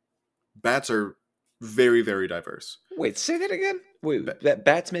 Bats are Very, very diverse. Wait, say that again. Wait, Ba-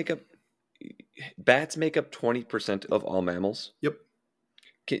 bats make up 20% of all mammals. Yep.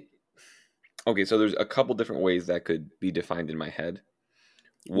 Can, okay, so there's a couple different ways that could be defined in my head.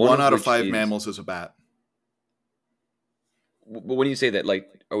 One One of out of which five is mammals is a bat. when you say that, like,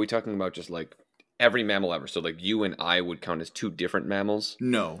 are we talking about just like every mammal ever? So like you and I would count as two different mammals,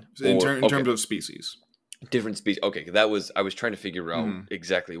 No, or in okay, terms of species. different species. Okay, that was I was trying to figure out Mhm.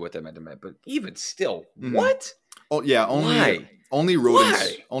 exactly what that meant, but even still, Mhm. what? Oh yeah, Why? only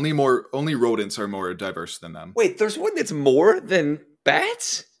rodents. Why? Only rodents are more diverse than them. Wait, there's one that's more than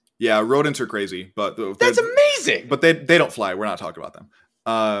bats? Yeah, rodents are crazy, but That's amazing. but they don't fly. We're not talking about them.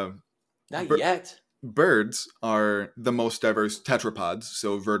 Not bir- yet. Birds are the most diverse tetrapods,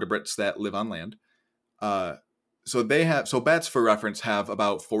 so vertebrates that live on land. So bats, for reference, have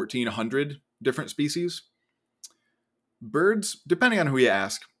about 1,400 different species. Birds, depending on who you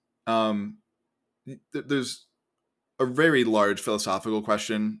ask, there's a very large philosophical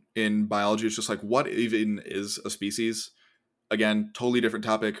question in biology. It's just like, what even is a species? Again, totally different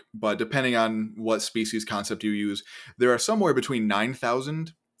topic, but depending on what species concept you use, there are somewhere between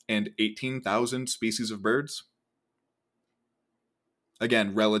 9,000 and 18,000 species of birds.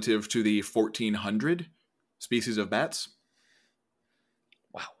 Again, relative to the 1,400 species of bats.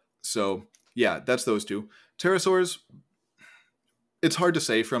 Wow. So, yeah, that's those two. Pterosaurs, it's hard to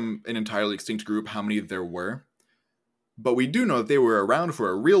say from an entirely extinct group how many there were, but we do know that they were around for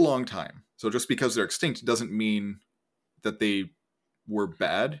a real long time. So just because they're extinct doesn't mean that they were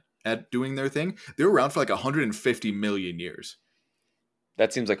bad at doing their thing. They were around for like 150 million years.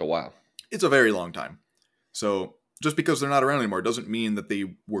 That seems like a while. It's a very long time. So just because they're not around anymore doesn't mean that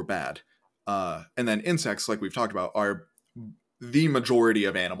they were bad. And then insects, like we've talked about, are the majority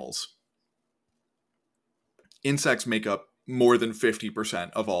of animals. Insects make up more than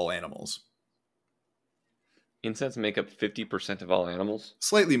 50% of all animals. Insects make up 50% of all animals?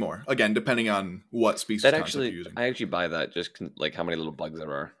 Slightly more. Again, depending on what species That concept actually, you're using. I actually buy that, just like how many little bugs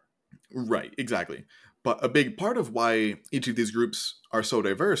there are. Right, exactly. But a big part of why each of these groups are so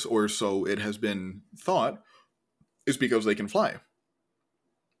diverse, or so it has been thought, is because they can fly.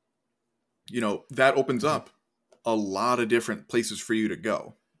 That opens up a lot of different places for you to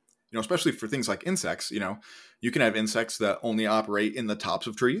go. Especially for things like insects, you can have insects that only operate in the tops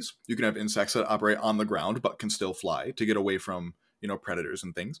of trees. You can have insects that operate on the ground but can still fly to get away from, predators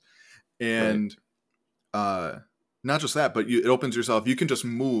and things. And not just that, but it opens yourself. You can just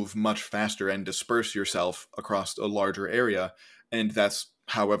move much faster and disperse yourself across a larger area. And that's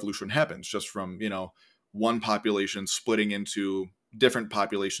how evolution happens, just from, one population splitting into different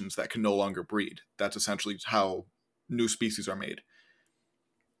populations that can no longer breed. That's essentially how new species are made.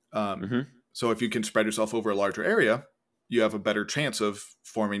 So if you can spread yourself over a larger area, you have a better chance of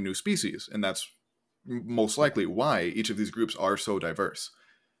forming new species. And that's most likely why each of these groups are so diverse.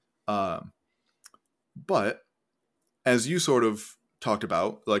 But as you sort of talked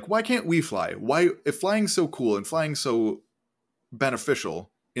about, like, why can't we fly? Why, if flying's so cool and flying so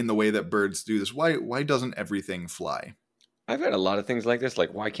beneficial in the way that birds do this, why doesn't everything fly? I've had a lot of things like this,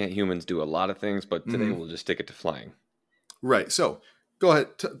 like why can't humans do a lot of things, but today we'll just stick it to flying. Right. So go ahead.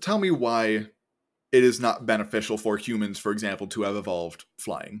 Tell me why it is not beneficial for humans, for example, to have evolved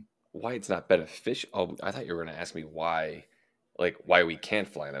flying. Why it's not beneficial? Oh, I thought you were going to ask me why we can't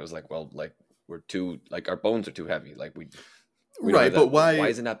fly. And I was like, well, like we're too, like our bones are too heavy. Like we right. But why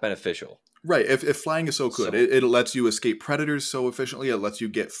is it not beneficial? Right. If flying is so good, it lets you escape predators so efficiently. It lets you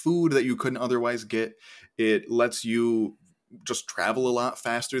get food that you couldn't otherwise get. It lets you just travel a lot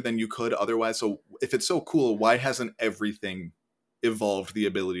faster than you could otherwise. So if it's so cool, why hasn't everything evolved the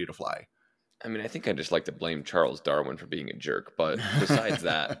ability to fly? I mean, I think I just like to blame Charles Darwin for being a jerk. But besides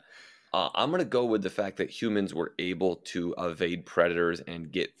that, I'm going to go with the fact that humans were able to evade predators and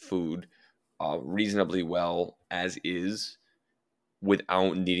get food reasonably well as is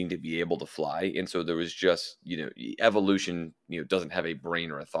without needing to be able to fly. And so there was just, evolution, doesn't have a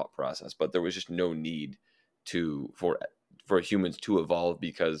brain or a thought process, but there was just no need for humans to evolve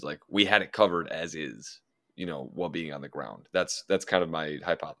because like we had it covered as is, while being on the ground. That's kind of my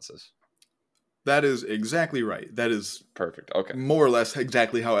hypothesis. That is exactly right. That is perfect. Okay. More or less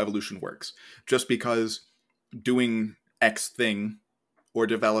exactly how evolution works. Just because doing X thing or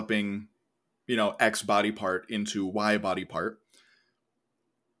developing, X body part into Y body part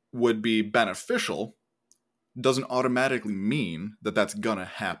would be beneficial doesn't automatically mean that that's gonna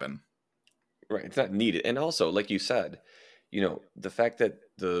happen. Right. It's not needed. And also, like you said, the fact that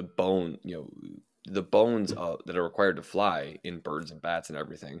the bones that are required to fly in birds and bats and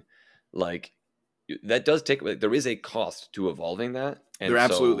everything, like that does take, there is a cost to evolving that. And there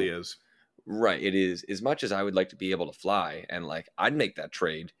absolutely is. Right. It is, as much as I would like to be able to fly, and like I'd make that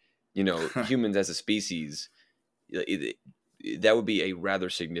trade. Humans as a species, that would be a rather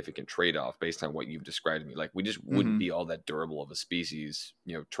significant trade-off based on what you've described to me. Like we just wouldn't Hmm. be all that durable of a species,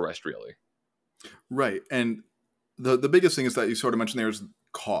 terrestrially. Right. And the biggest thing is that you sort of mentioned there is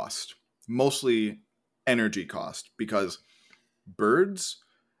cost, mostly energy cost, because birds,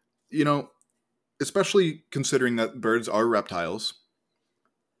 you know, especially considering that birds are reptiles,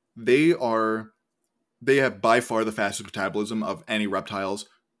 they are they have by far the fastest metabolism of any reptiles,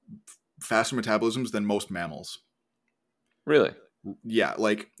 faster metabolisms than most mammals. Really? Yeah,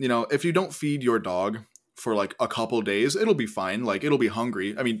 like, if you don't feed your dog for like a couple days, it'll be fine. Like, it'll be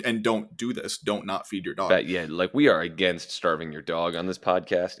hungry. I mean, and don't do this. Don't not feed your dog. But yeah, like we are against starving your dog on this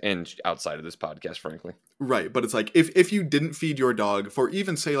podcast and outside of this podcast, frankly. Right. But it's like, if you didn't feed your dog for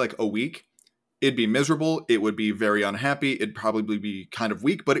even, say, like a week, it'd be miserable. It would be very unhappy. It'd probably be kind of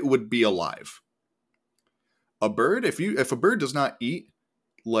weak, but it would be alive. A bird, if a bird does not eat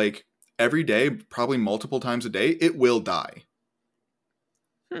like every day, probably multiple times a day, it will die.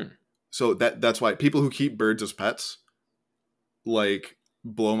 So that's why people who keep birds as pets like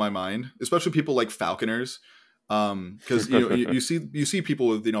blow my mind, especially people like falconers. Because you see people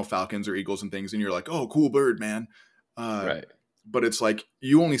with falcons or eagles and things, and you're like, oh, cool bird, man. Right. But it's like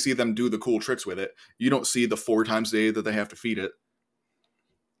you only see them do the cool tricks with it. You don't see the 4 times a day that they have to feed it,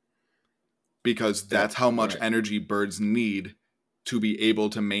 because that's how much energy birds need to be able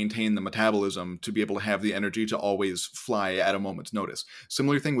to maintain the metabolism, to be able to have the energy to always fly at a moment's notice.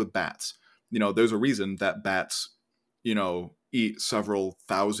 Similar thing with bats. There's a reason that bats, eat several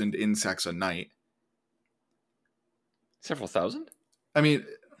thousand insects a night. Several thousand? I mean,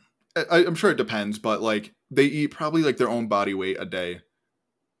 I'm sure it depends, but like they eat probably like their own body weight a day.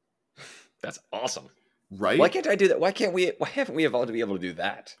 That's awesome. Right? Why can't I do that? Why haven't we evolved to be able to do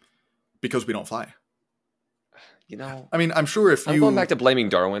that? Because we don't fly. I mean, I'm sure if I'm going back to blaming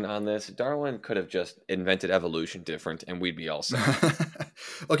Darwin on this. Darwin could have just invented evolution different and we'd be all set.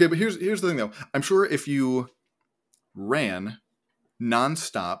 Okay, but here's the thing though. I'm sure if you ran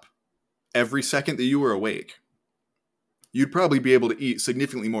nonstop every second that you were awake, you'd probably be able to eat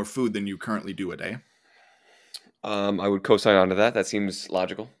significantly more food than you currently do a day. I would co-sign onto that. That seems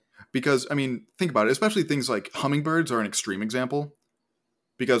logical. Because, I mean, think about it. Especially things like hummingbirds are an extreme example.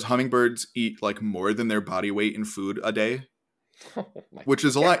 Because hummingbirds eat like more than their body weight in food a day. Which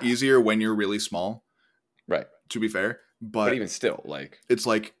is a lot easier when you're really small. Right. To be fair. But even still, like... It's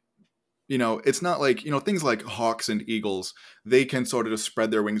like, it's not like, things like hawks and eagles, they can sort of just spread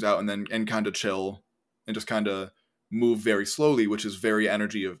their wings out and kind of chill and just kind of move very slowly, which is very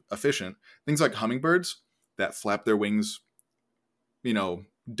energy efficient. Things like hummingbirds that flap their wings,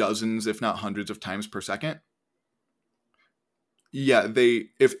 dozens, if not hundreds of times per second. Yeah,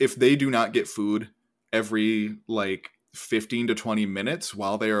 if they do not get food every like 15 to 20 minutes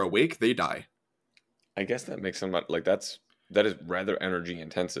while they are awake, they die. I guess that makes them like that is rather energy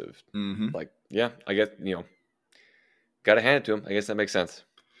intensive. Mm-hmm. Like, yeah, I guess, gotta hand it to them. I guess that makes sense.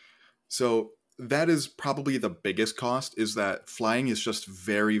 So that is probably the biggest cost, is that flying is just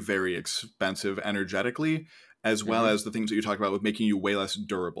very, very expensive energetically, as well as the things that you talk about with making you way less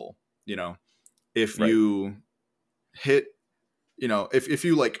durable. If you hit, if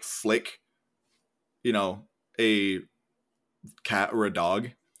you like flick, a cat or a dog,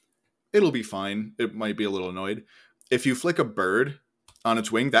 it'll be fine. It might be a little annoyed. If you flick a bird on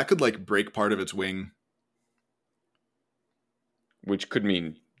its wing, that could like break part of its wing. Which could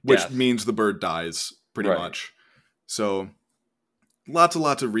mean Which means the bird dies, pretty much. So, lots and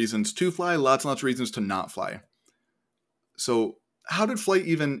lots of reasons to fly, lots and lots of reasons to not fly. So, how did flight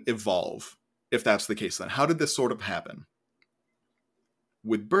even evolve, if that's the case then? How did this sort of happen?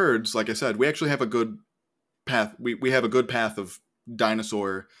 With birds, like I said, we actually have a good path. We have a good path of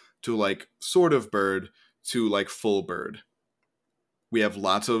dinosaur to like sort of bird to like full bird. We have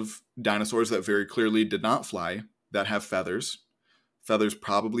lots of dinosaurs that very clearly did not fly, that have feathers. Feathers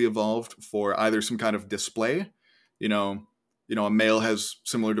probably evolved for either some kind of display. A male has,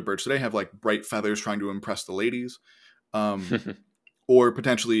 similar to birds today, have like bright feathers trying to impress the ladies. Or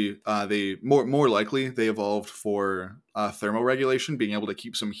potentially, they more likely they evolved for thermoregulation, being able to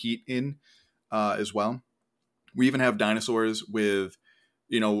keep some heat in as well. We even have dinosaurs with,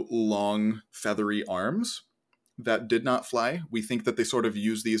 long feathery arms that did not fly. We think that they sort of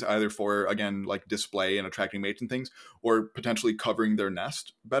use these either for, again, like display and attracting mates and things, or potentially covering their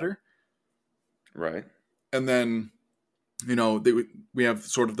nest better. Right. And then, we have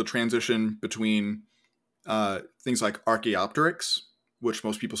sort of the transition between things like Archaeopteryx, which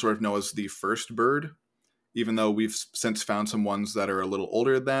most people sort of know as the first bird, even though we've since found some ones that are a little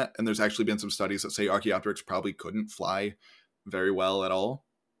older than that. And there's actually been some studies that say Archaeopteryx probably couldn't fly very well at all.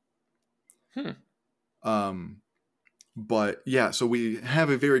 But yeah, so we have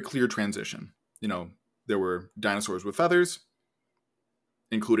a very clear transition. There were dinosaurs with feathers,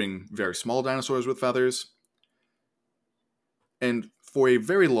 including very small dinosaurs with feathers. And for a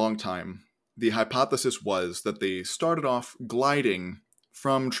very long time, the hypothesis was that they started off gliding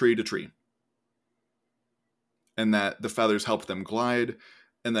from tree to tree, and that the feathers helped them glide,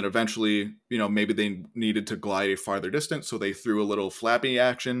 and then eventually, maybe they needed to glide a farther distance, so they threw a little flappy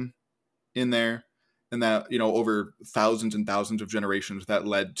action in there, and that, over thousands and thousands of generations, that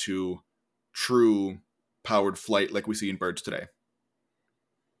led to true powered flight like we see in birds today.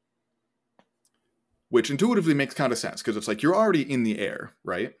 Which intuitively makes kind of sense, because it's like you're already in the air,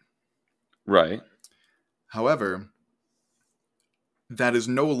 right? Right. However, that is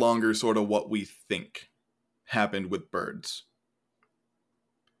no longer sort of what we think happened with birds.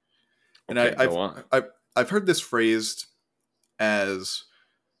 And okay, I've heard this phrased as,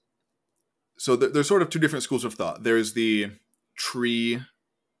 so there's sort of two different schools of thought. There's the tree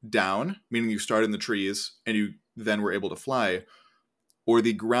down, meaning you start in the trees and you then were able to fly, or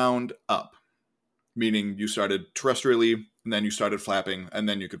the ground up, meaning you started terrestrially and then you started flapping and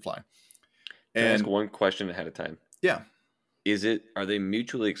then you could fly. Can I ask one question ahead of time? Yeah. Are they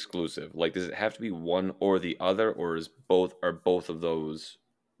mutually exclusive? Like, does it have to be one or the other, or are both of those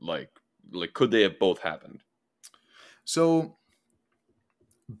like could they have both happened? So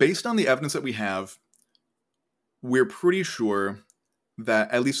based on the evidence that we have, we're pretty sure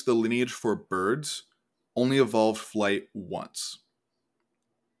that at least the lineage for birds only evolved flight once.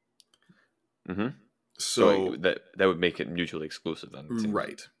 Mm-hmm. So that would make it mutually exclusive then.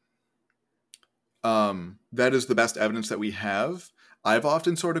 Right. That is the best evidence that we have. I've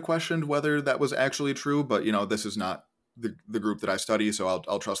often sort of questioned whether that was actually true, but this is not the group that I study, so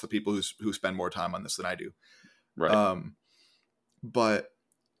I'll trust the people who spend more time on this than I do. Right. But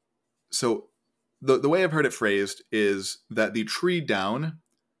so the way I've heard it phrased is that the tree down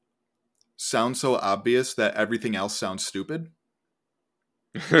sounds so obvious that everything else sounds stupid.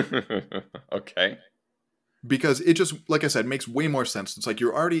 Okay. Because it just, like I said, makes way more sense. It's like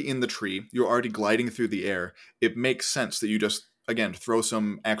you're already in the tree, you're already gliding through the air. It makes sense that you just, again, throw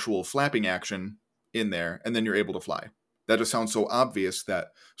some actual flapping action in there, and then you're able to fly. That just sounds so obvious that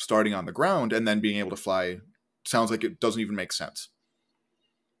starting on the ground and then being able to fly sounds like it doesn't even make sense.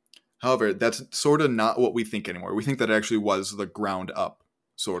 However, that's sort of not what we think anymore. We think that it actually was the ground up,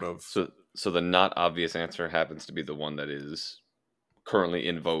 sort of. So the not obvious answer happens to be the one that is currently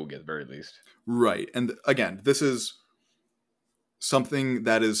in vogue, at the very least. Right. And again, this is something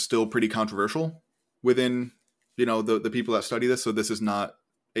that is still pretty controversial within, the people that study this. So this is not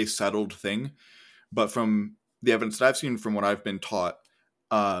a settled thing. But from the evidence that I've seen, from what I've been taught,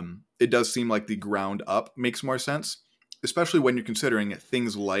 it does seem like the ground up makes more sense, especially when you're considering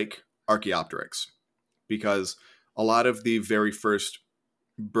things like Archaeopteryx. Because a lot of the very first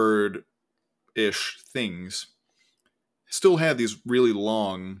bird-ish things still had these really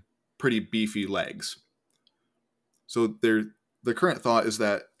long, pretty beefy legs. So the current thought is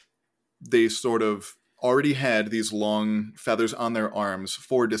that they sort of already had these long feathers on their arms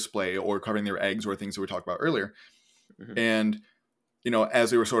for display or covering their eggs or things that we talked about earlier. Mm-hmm. And,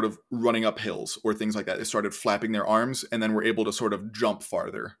 as they were sort of running up hills or things like that, they started flapping their arms and then were able to sort of jump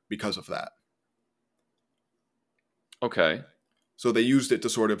farther because of that. Okay. So they used it to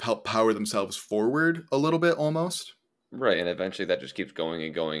sort of help power themselves forward a little bit almost. Right, and eventually that just keeps going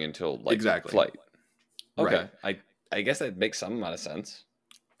and going until exactly. flight. Okay, right. I guess that makes some amount of sense.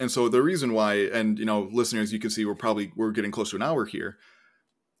 And so the reason why, and listeners, you can see we're getting close to an hour here.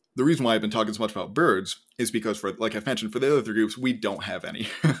 The reason why I've been talking so much about birds is because, for like I've mentioned, for the other three groups, we don't have any.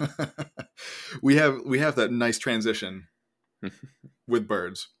 we have that nice transition with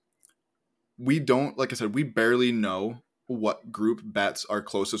birds. We don't, like I said, we barely know what group bats are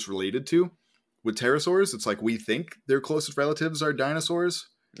closest related to. With pterosaurs, it's like we think their closest relatives are dinosaurs.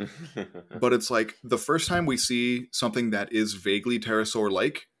 But it's like the first time we see something that is vaguely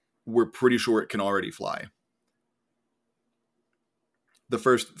pterosaur-like, we're pretty sure it can already fly. The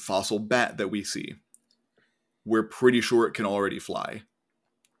first fossil bat that we see, we're pretty sure it can already fly.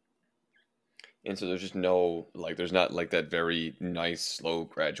 And so there's just no, there's not that very nice, slow,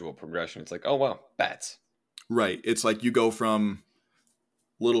 gradual progression. It's like, oh, wow, bats. Right. It's like you go from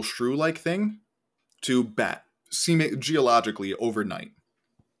little shrew-like thing to bat, seeming geologically overnight.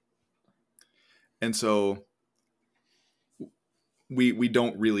 And so we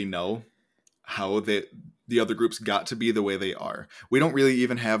don't really know how the other groups got to be the way they are. We don't really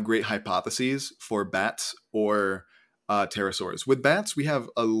even have great hypotheses for bats or pterosaurs. With bats, we have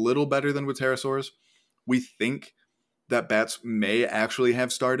a little better than with pterosaurs. We think that bats may actually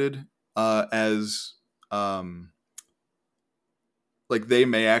have started as like they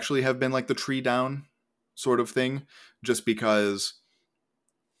may actually have been like the tree down sort of thing, just because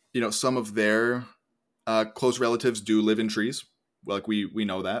some of their close relatives do live in trees. Like we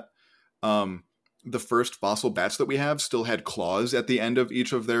know that. The first fossil bats that we have still had claws at the end of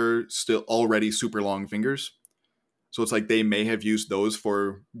each of their still already super long fingers. So it's like they may have used those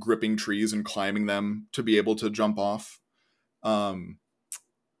for gripping trees and climbing them to be able to jump off.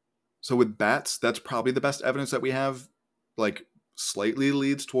 So with bats, that's probably the best evidence that we have. Like slightly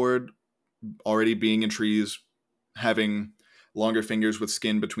leads toward already being in trees, having longer fingers with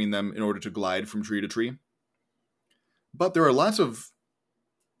skin between them in order to glide from tree to tree. But there are lots of,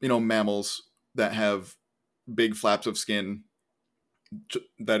 mammals that have big flaps of skin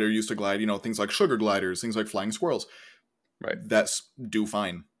that are used to glide, things like sugar gliders, things like flying squirrels. Right. That's do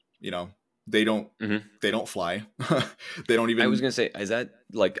fine. They don't fly. They don't even. I was going to say, is that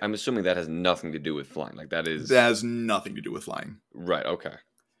like, I'm assuming that has nothing to do with flying. Like that has nothing to do with flying. Right. Okay.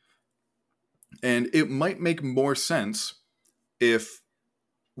 And it might make more sense if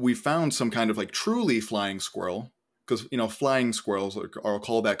we found some kind of like truly flying squirrel, because flying squirrels are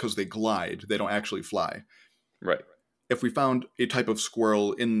called that because they glide, they don't actually fly. Right. If we found a type of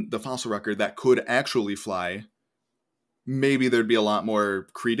squirrel in the fossil record that could actually fly, maybe there'd be a lot more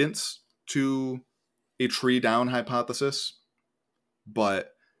credence to a tree down hypothesis.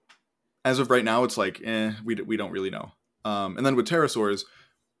 But as of right now, it's like we don't really know. And then with pterosaurs,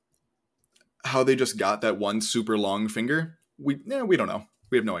 how they just got that one super long finger, we don't know.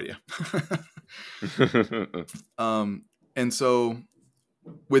 We have no idea. And so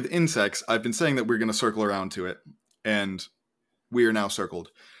with insects, I've been saying that we're going to circle around to it, and we are now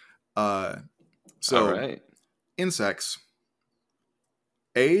circled. So all right. Insects,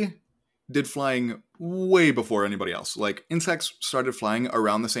 did flying way before anybody else. Like insects started flying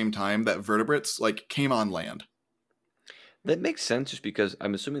around the same time that vertebrates like came on land. That makes sense, just because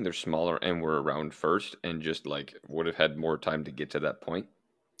I'm assuming they're smaller and were around first, and just like would have had more time to get to that point.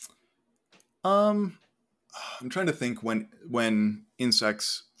 I'm trying to think when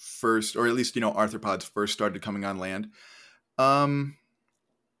insects first, or at least arthropods first started coming on land. I'd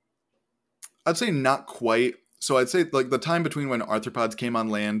say not quite. So I'd say like the time between when arthropods came on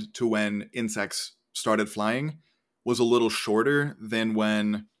land to when insects started flying was a little shorter than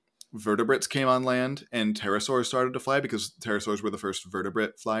when vertebrates came on land and pterosaurs started to fly, because pterosaurs were the first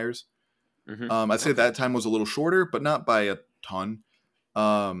vertebrate flyers. Mm-hmm. I'd say that time was a little shorter, but not by a ton.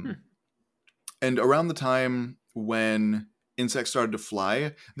 And around the time when insects started to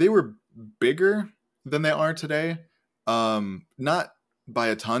fly, they were bigger than they are today. Not by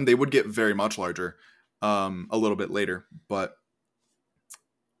a ton. They would get very much larger a little bit later. But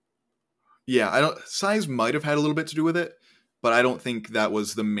yeah, size might have had a little bit to do with it, but I don't think that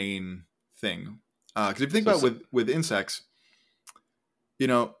was the main thing. Because if you think about with insects,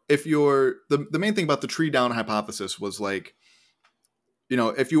 if you're the main thing about the tree down hypothesis was like,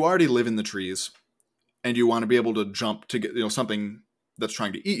 if you already live in the trees and you want to be able to jump to get something that's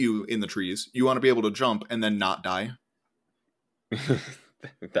trying to eat you in the trees, you want to be able to jump and then not die.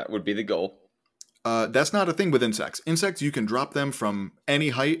 That would be the goal. That's not a thing with insects. Insects, you can drop them from any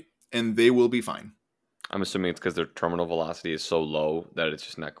height and they will be fine. I'm assuming it's because their terminal velocity is so low that it's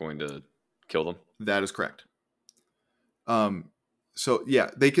just not going to kill them. That is correct. So yeah,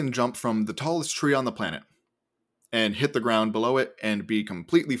 they can jump from the tallest tree on the planet and hit the ground below it and be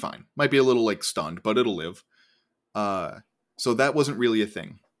completely fine. Might be a little like stunned, but it'll live. So that wasn't really a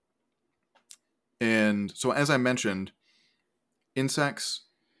thing. And so as I mentioned, insects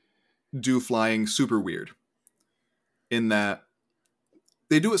do flying super weird in that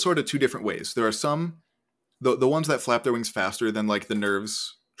they do it sort of two different ways. There are some, the ones that flap their wings faster than like the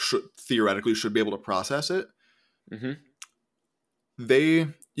nerves theoretically should be able to process it. Mm-hmm.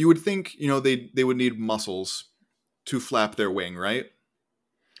 You would think, they would need muscles to flap their wing, right?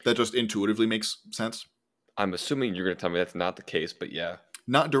 That just intuitively makes sense. I'm assuming you're going to tell me that's not the case, but yeah.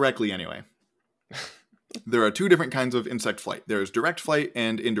 Not directly anyway. There are two different kinds of insect flight. There's direct flight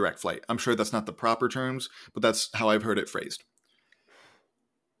and indirect flight. I'm sure that's not the proper terms, but that's how I've heard it phrased.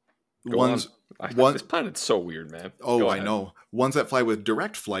 This planet's so weird, man. Oh, I know. Ones that fly with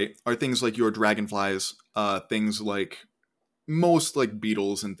direct flight are things like your dragonflies, things like most like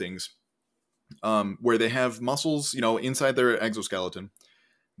beetles and things, where they have muscles, inside their exoskeleton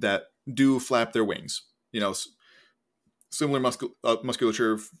that do flap their wings. Similar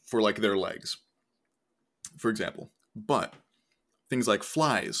musculature for like their legs. for example. But things like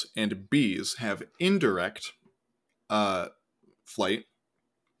flies and bees have indirect flight,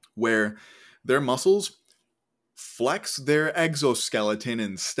 where their muscles flex their exoskeleton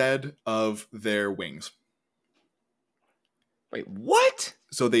instead of their wings. Wait, what?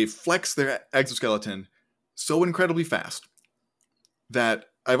 So they flex their exoskeleton so incredibly fast that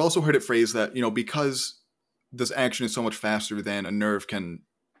I've also heard it phrased that, because this action is so much faster than a nerve can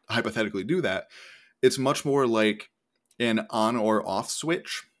hypothetically do that, it's much more like an on or off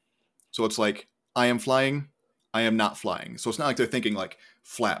switch. So it's like, I am flying, I am not flying. So it's not like they're thinking like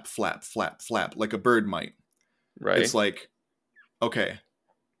flap, flap, flap, flap, like a bird might. Right. It's like, okay,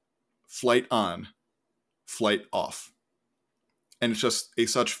 flight on, flight off. And it's just a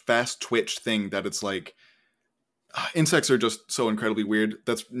such fast twitch thing that it's like, insects are just so incredibly weird.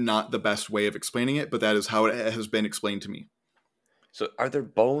 That's not the best way of explaining it, but that is how it has been explained to me. So are there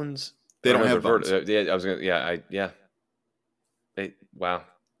bones? They don't have bones. Yeah, I was gonna. Yeah. Wow.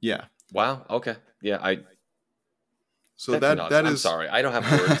 Yeah. Wow. Okay. Yeah. So that I'm is. sorry. I don't have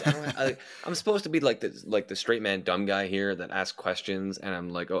words. I'm supposed to be like the straight man dumb guy here that asks questions, and I'm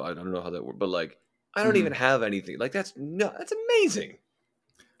like, oh, I don't know how that works, but like, I don't even have anything. Like that's amazing.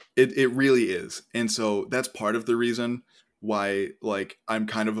 It really is. And so that's part of the reason why like I'm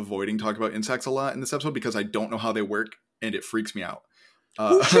kind of avoiding talking about insects a lot in this episode, because I don't know how they work and it freaks me out.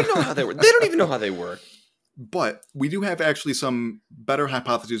 Who should know how they work? They don't even know how they work. But we do have actually some better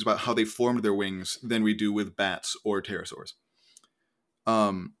hypotheses about how they formed their wings than we do with bats or pterosaurs.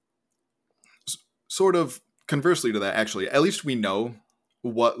 Sort of conversely to that, actually, at least we know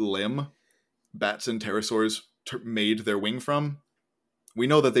what limb bats and pterosaurs made their wing from. We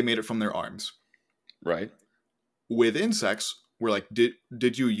know that they made it from their arms. Right. With insects, we're like,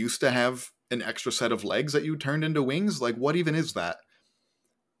 did you used to have an extra set of legs that you turned into wings? Like, what even is that?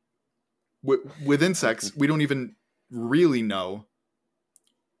 With insects, we don't even really know.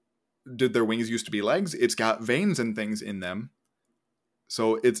 Did their wings used to be legs? It's got veins and things in them.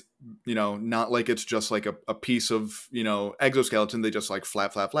 So it's, not like it's just like a piece of, exoskeleton. They just like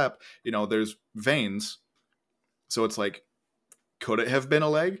flap, flap, flap. There's veins. So it's like, could it have been a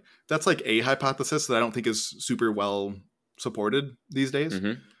leg? That's like a hypothesis that I don't think is super well supported these days.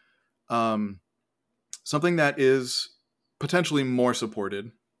 Mm-hmm. Something that is potentially more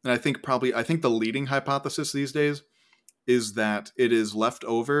supported, and I think the leading hypothesis these days is that it is left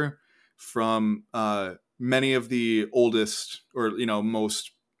over from many of the oldest or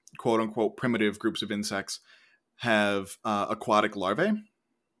most quote unquote primitive groups of insects have aquatic larvae.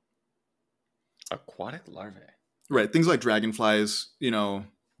 Aquatic larvae. Right, things like dragonflies,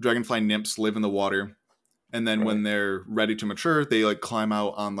 dragonfly nymphs live in the water, and then when they're ready to mature, they like climb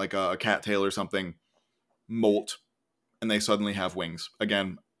out on like a cattail or something, molt, and they suddenly have wings.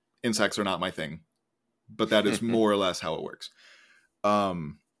 Again, insects are not my thing, but that is more or less how it works. But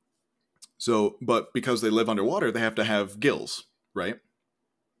because they live underwater, they have to have gills, right?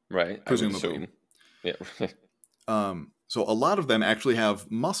 Right, presumably. Yeah. So a lot of them actually have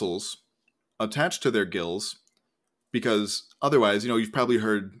muscles attached to their gills. Because otherwise, you've probably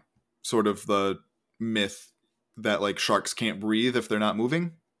heard sort of the myth that like sharks can't breathe if they're not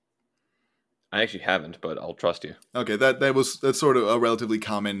moving. I actually haven't, but I'll trust you. Okay, that's sort of a relatively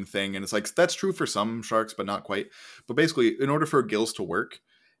common thing, and it's like that's true for some sharks, but not quite. But basically, in order for gills to work,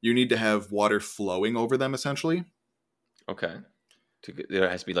 you need to have water flowing over them, essentially. Okay. There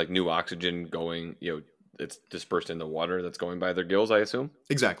has to be like new oxygen going. It's dispersed in the water that's going by their gills, I assume.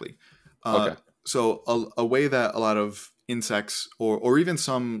 Exactly. Okay. So a way that a lot of insects or even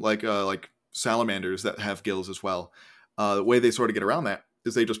some like salamanders that have gills as well, the way they sort of get around that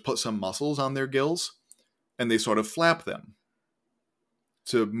is they just put some muscles on their gills and they sort of flap them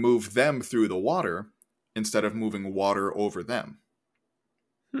to move them through the water instead of moving water over them.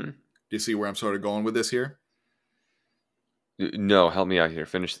 Do you see where I'm sort of going with this here? No, help me out here.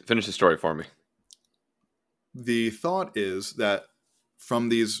 Finish the story for me. The thought is that from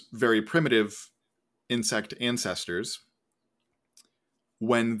these very primitive insect ancestors,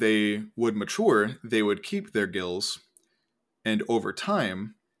 when they would mature, they would keep their gills, and over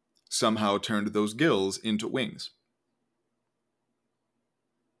time, somehow turned those gills into wings.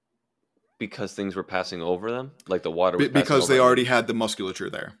 Because things were passing over them? Like the water was because they already had the musculature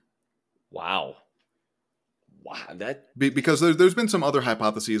there. Wow. Because there's been some other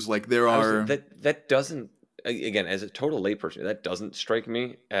hypotheses, like there are... That doesn't... Again, as a total layperson, that doesn't strike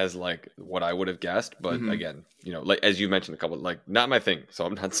me as like what I would have guessed. But again, like as you mentioned, a couple like not my thing. So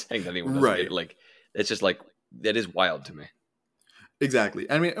I'm not saying that anyone doesn't get it. Like it's just like that is wild to me. Exactly.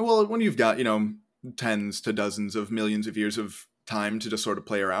 I mean, well, when you've got tens to dozens of millions of years of time to just sort of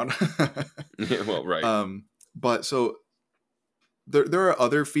play around. Well, right. But so there are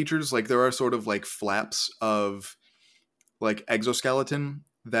other features, like there are sort of like flaps of like exoskeleton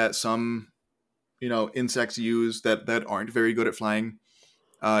that some, insects use that aren't very good at flying,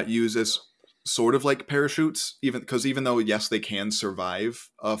 use as sort of like parachutes, even though, yes, they can survive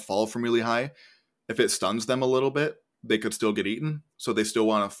a fall from really high, if it stuns them a little bit, they could still get eaten. So they still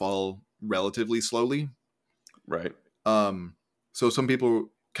want to fall relatively slowly. Right. So some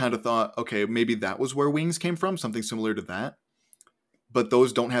people kind of thought, okay, maybe that was where wings came from, something similar to that. But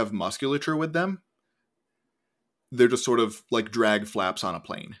those don't have musculature with them. They're just sort of like drag flaps on a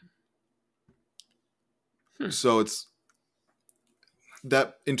plane. So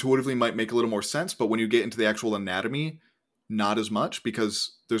that intuitively might make a little more sense, but when you get into the actual anatomy, not as much,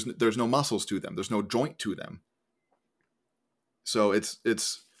 because there's no muscles to them. There's no joint to them. So it's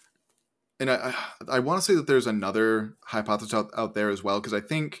and I want to say that there's another hypothesis out there as well, because I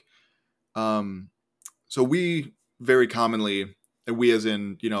think so we very commonly, we as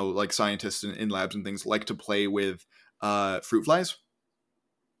in, like scientists in labs and things, like to play with fruit flies.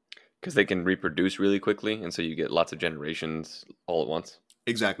 Because they can reproduce really quickly, and so you get lots of generations all at once.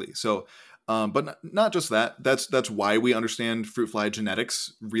 Exactly. So, but not just that. That's why we understand fruit fly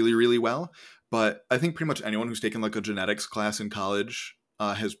genetics really, really well. But I think pretty much anyone who's taken like a genetics class in college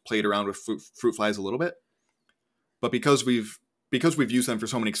has played around with fruit flies a little bit. But because we've used them for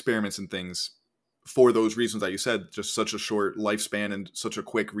so many experiments and things, for those reasons that you said, just such a short lifespan and such a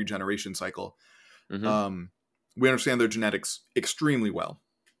quick regeneration cycle, we understand their genetics extremely well.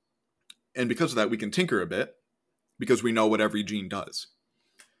 And because of that, we can tinker a bit, because we know what every gene does.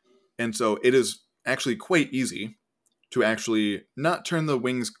 And so it is actually quite easy to actually not turn the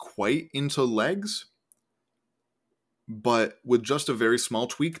wings quite into legs, but with just a very small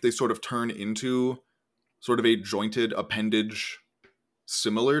tweak, they sort of turn into sort of a jointed appendage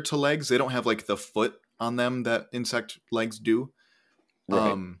similar to legs. They don't have like the foot on them that insect legs do.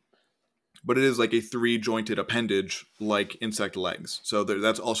 Right. But it is like a 3-jointed appendage like insect legs. So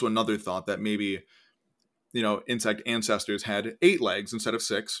that's also another thought, that maybe, insect ancestors had 8 legs instead of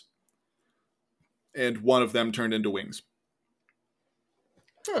 6. And one of them turned into wings.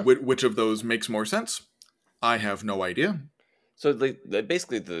 Huh. Which of those makes more sense? I have no idea. So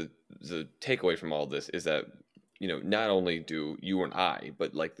basically the takeaway from all this is that, not only do you and I,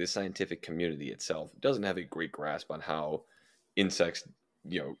 but like the scientific community itself doesn't have a great grasp on how insects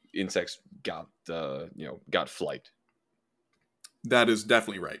got flight. That is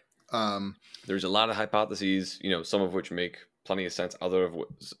definitely right. There's a lot of hypotheses, some of which make plenty of sense, other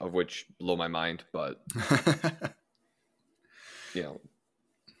of which blow my mind, but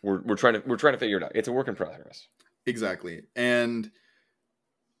we're trying to figure it out. It's a work in progress. Exactly. And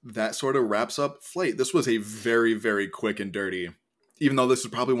that sort of wraps up flight. This was a very, very quick and dirty, even though this is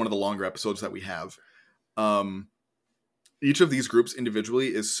probably one of the longer episodes that we have. Each of these groups individually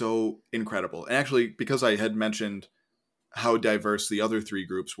is so incredible. And actually, because I had mentioned how diverse the other 3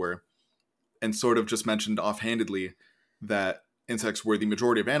 groups were, and sort of just mentioned offhandedly that insects were the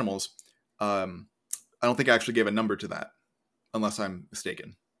majority of animals, I don't think I actually gave a number to that, unless I'm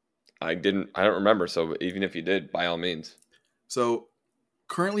mistaken. I don't remember, so even if you did, by all means. So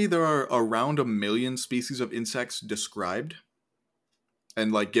currently there are around 1 million species of insects described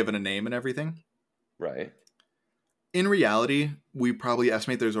and like given a name and everything. Right. In reality, we probably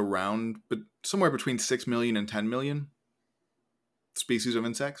estimate there's around somewhere between 6 million and 10 million species of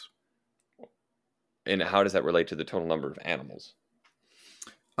insects. And how does that relate to the total number of animals?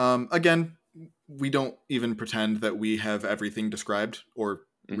 Again, we don't even pretend that we have everything described or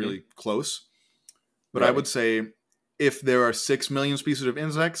really close. But right. I would say if there are 6 million species of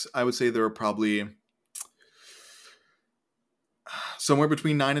insects, I would say there are probably somewhere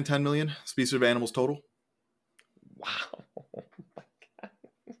between 9 and 10 million species of animals total. Wow. Oh my God.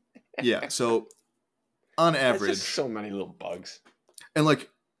 Yeah, so on average... That's just so many little bugs. And like,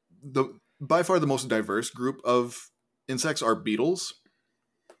 by far the most diverse group of insects are beetles.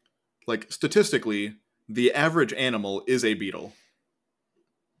 Like, statistically, the average animal is a beetle.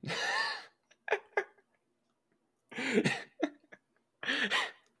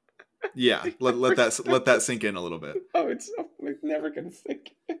 Yeah, let that sink in a little bit. Oh, it's never gonna sink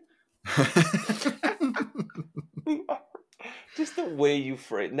in. Just the way you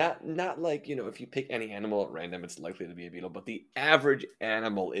phrase, not like, if you pick any animal at random, it's likely to be a beetle, but the average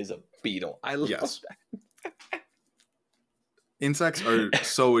animal is a beetle. I love that. Insects are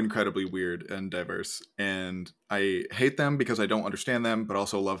so incredibly weird and diverse, and I hate them because I don't understand them, but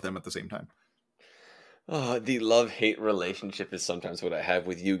also love them at the same time. Oh, the love-hate relationship is sometimes what I have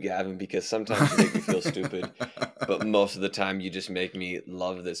with you, Gavin, because sometimes you make me feel stupid, but most of the time you just make me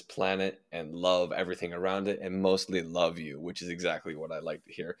love this planet and love everything around it and mostly love you, which is exactly what I like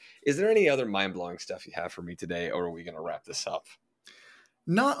to hear. Is there any other mind-blowing stuff you have for me today, or are we going to wrap this up?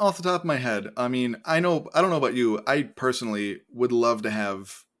 Not off the top of my head. I mean, I don't know about you. I personally would love to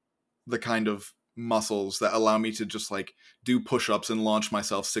have the kind of muscles that allow me to just like do push-ups and launch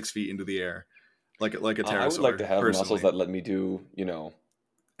myself 6 feet into the air, like a pterosaur. I would like to have personally. muscles that let me do,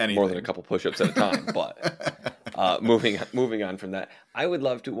 Anything. more than a couple push-ups at a time. But moving on from that, I would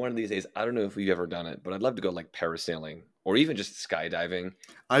love to one of these days. I don't know if we've ever done it, but I'd love to go like parasailing or even just skydiving.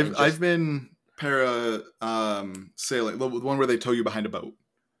 I've been sailing, the one where they tow you behind a boat.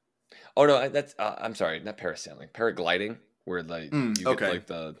 Oh no, that's I'm sorry, not parasailing, paragliding, where like you get like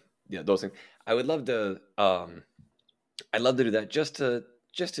those things. I would love to. I'd love to do that just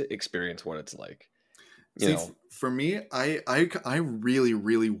to experience what it's like. See, for me, I really,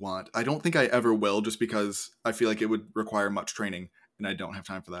 really want. I don't think I ever will, just because I feel like it would require much training, and I don't have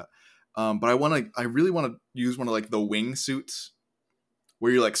time for that. But I really want to use one of like the wing suits,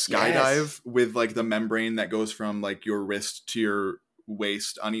 where you like skydive with like the membrane that goes from like your wrist to your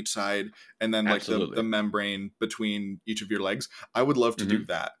waist on each side, and then like the membrane between each of your legs. I would love to do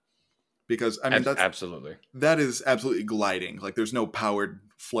that, because I mean that is absolutely gliding. Like there's no powered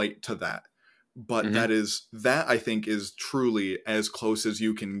flight to that, but that I think is truly as close as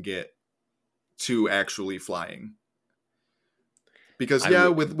you can get to actually flying. Because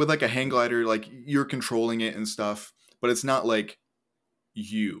with like a hang glider, like you're controlling it and stuff, but it's not like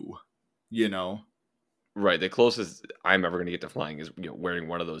you know. Right. The closest I'm ever going to get to flying is wearing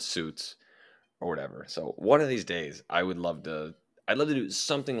one of those suits or whatever. So one of these days, I'd love to do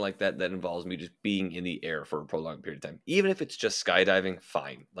something like that involves me just being in the air for a prolonged period of time. Even if it's just skydiving,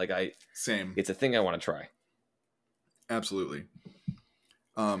 fine. Like same. It's a thing I want to try. Absolutely.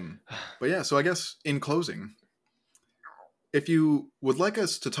 But yeah, so I guess in closing, if you would like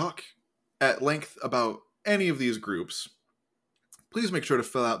us to talk at length about any of these groups, please make sure to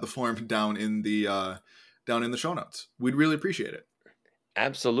fill out the form down in the show notes. We'd really appreciate it.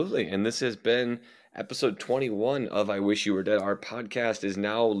 Absolutely. And this has been episode 21 of I Wish You Were Dead. Our podcast is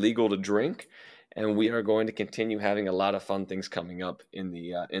now legal to drink, and we are going to continue having a lot of fun things coming up in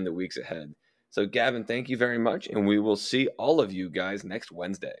the weeks ahead. So Gavin, thank you very much, and we will see all of you guys next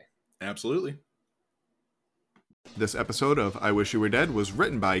Wednesday. Absolutely. This episode of I Wish You Were Dead was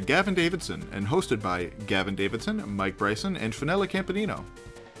written by Gavin Davidson and hosted by Gavin Davidson, Mike Bryson, and Finella Campanino.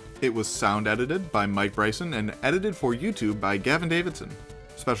 It was sound edited by Mike Bryson and edited for YouTube by Gavin Davidson.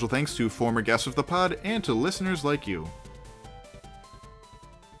 Special thanks to former guests of the pod and to listeners like you.